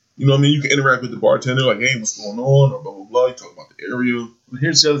 Okay. You know what I mean? You can interact with the bartender, like, hey, what's going on, or blah blah blah. You talk about the area. But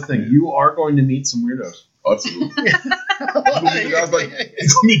here's the other thing: you are going to meet some weirdos. Absolutely. You're gonna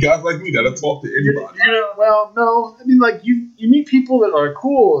meet guys like me that'll talk to anybody. Well, no, I mean, like you meet people that are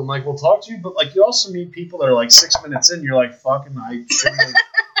cool and like will talk to you, but like you also meet people that are like 6 minutes in, you're like, fucking, I shouldn't have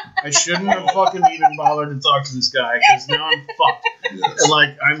I shouldn't have fucking even bothered to talk to this guy because now I'm fucked. Yes. And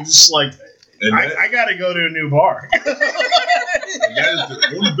like, I'm just like, I gotta go to a new bar. And that is the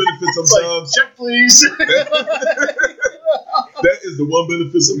only benefit sometimes. Check, please. That is the one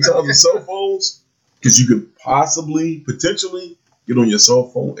benefit sometimes of cell phones, because you could potentially get on your cell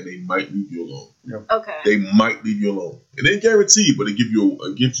phone and they might leave you alone. Okay. They might leave you alone. It ain't guaranteed, but it gives you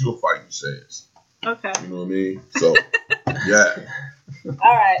a fighting chance. Okay. You know what I mean? So, yeah.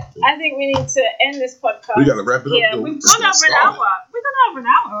 All right. I think we need to end this podcast. We gotta wrap it up. Yeah, Yo, we've gone over an hour. We've gone over an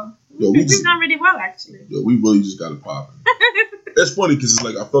hour. Yo, We've done really well, actually. Yo, we really just got it popping. It's funny because it's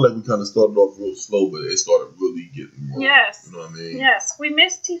like I feel like we kind of started off real slow, but it started really getting more. Yes. You know what I mean? Yes. We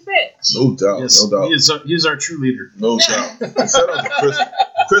missed T. Fitch. No doubt. Yes, no doubt. He is our true leader. No doubt. Shout out to Krista.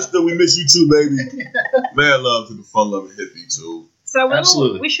 Krista, we miss you too, baby. Man, love to the fun-loving hippie too. So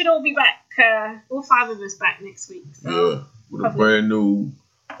Absolutely. we should all be back, all 5 of us back next week. So. Yeah, with a brand new.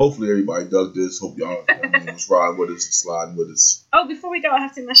 Hopefully everybody dug this. Hope y'all was riding with us and sliding with us. Oh, before we go, I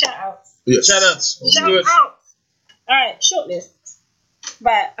have to do my shout outs. Yes. Shout outs. Shout Do it. out. All right, short list.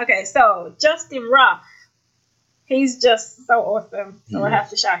 But okay, so Justin Ruff, he's just so awesome. So I have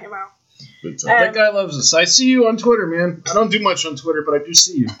to shout him out. Big time. That guy loves us. I see you on Twitter, man. I don't do much on Twitter, but I do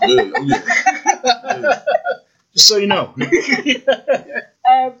see you. Yeah, oh yeah. Just so you know.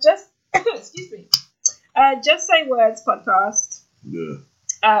 Excuse me. Just Say Words podcast. Yeah.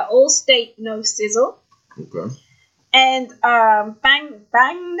 All State No Sizzle. Okay. And Bang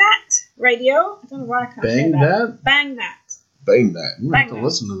That Radio. I don't know why I can't say Bang that? Bang That. Bang that. I'm going to have to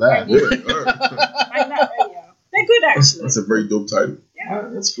listen to that. Yeah. All right. Bang That Radio. They're good, actually. That's a very dope title. Yeah.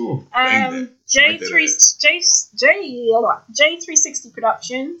 That's cool. J360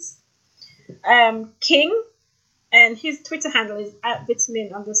 Productions. King. And his Twitter handle is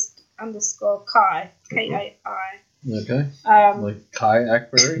 @vitamin_Kai. Kai. Okay. Like Kai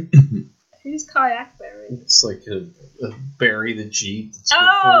Akberry? Who's Kai Akberry? It's like a berry that you eat.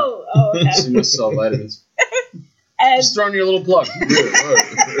 Okay. Sell vitamins. Just throwing you a little plug. Yeah, all right.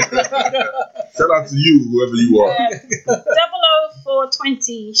 Shout out to you, whoever you are.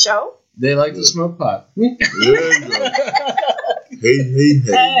 00420 show. They like to smoke pot. There you go. Hey.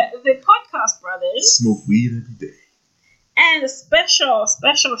 The Podcast Brothers. Smoke weed every day. And a special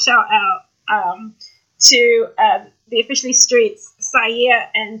shout out to the Officially Streets, Sayer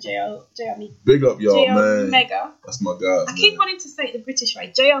and J.O. Big up, y'all, man. Mega. That's my guys. I keep wanting to say it the British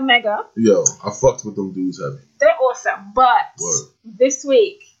way. J.O. Mega. Yo, I fucked with them dudes heavy. They're awesome. But Word. this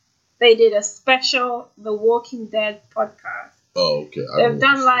week, they did a special The Walking Dead podcast. Oh, okay. They've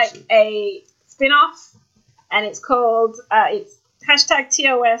done like a spin-off, and it's called, it's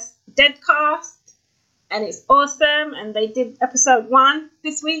 #TOS Deadcast, and it's awesome, and they did episode 1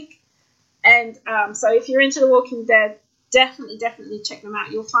 this week. And so if you're into The Walking Dead, definitely check them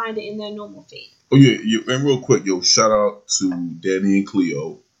out. You'll find it in their normal feed. Oh, yeah. And real quick, yo, shout out to Danny and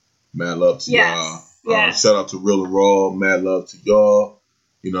Cleo. Mad love to y'all. Yes. Shout out to Real and Raw. Mad love to y'all.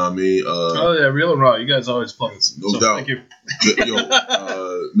 You know what I mean? Oh, yeah, Real and Raw. You guys always plug us. No doubt. Thank you. Yo,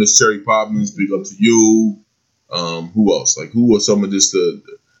 Miss Cherry Poppins, big up to you. Who else? Like, who are some of this the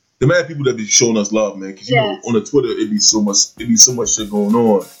mad people that be showing us love, man? Because you know, on the Twitter, it be so much shit going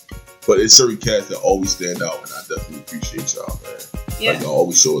on. But it's certain cats that always stand out, and I definitely appreciate y'all, man. Yeah. Like, y'all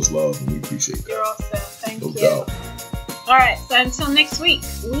always show us love, and we appreciate that. You're awesome. Thank you. No doubt. All right, so until next week,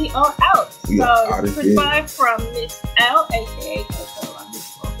 we are out. Goodbye from Miss L, a.k.a. Coco. I'm Miss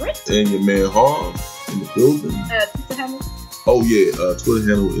Margaret. And your man Harv in the building. Twitter handle? Oh, yeah. Twitter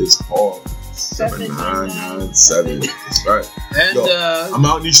handle is Harv7997. That's right. And yo, I'm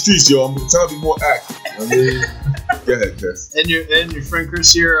out in these streets, yo. I'm trying to be more active. I mean, go ahead, Chris. And your friend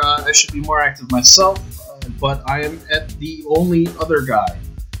Chris here, I should be more active myself, but I am at the only other guy.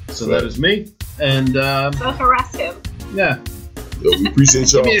 So that is me. And so harass him. Yeah. Yo, we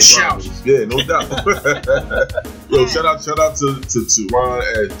appreciate y'all. Give me a shout. Yeah, no doubt. Yo, shout out to Ron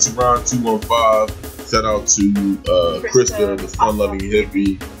at Teron215. Shout out to Krista, the fun-loving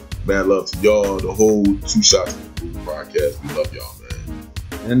hippie. Mad love to y'all. The whole Two Shots podcast. We love y'all, man.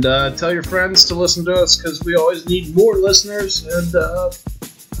 And tell your friends to listen to us because we always need more listeners. And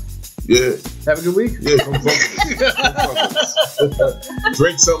yeah, have a good week. Yeah, come fuck with us.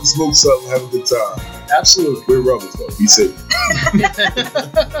 Drink something, smoke something, have a good time. Absolutely. We're rubbers though. Be safe.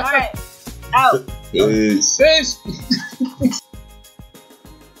 All right. Out. Peace. Peace.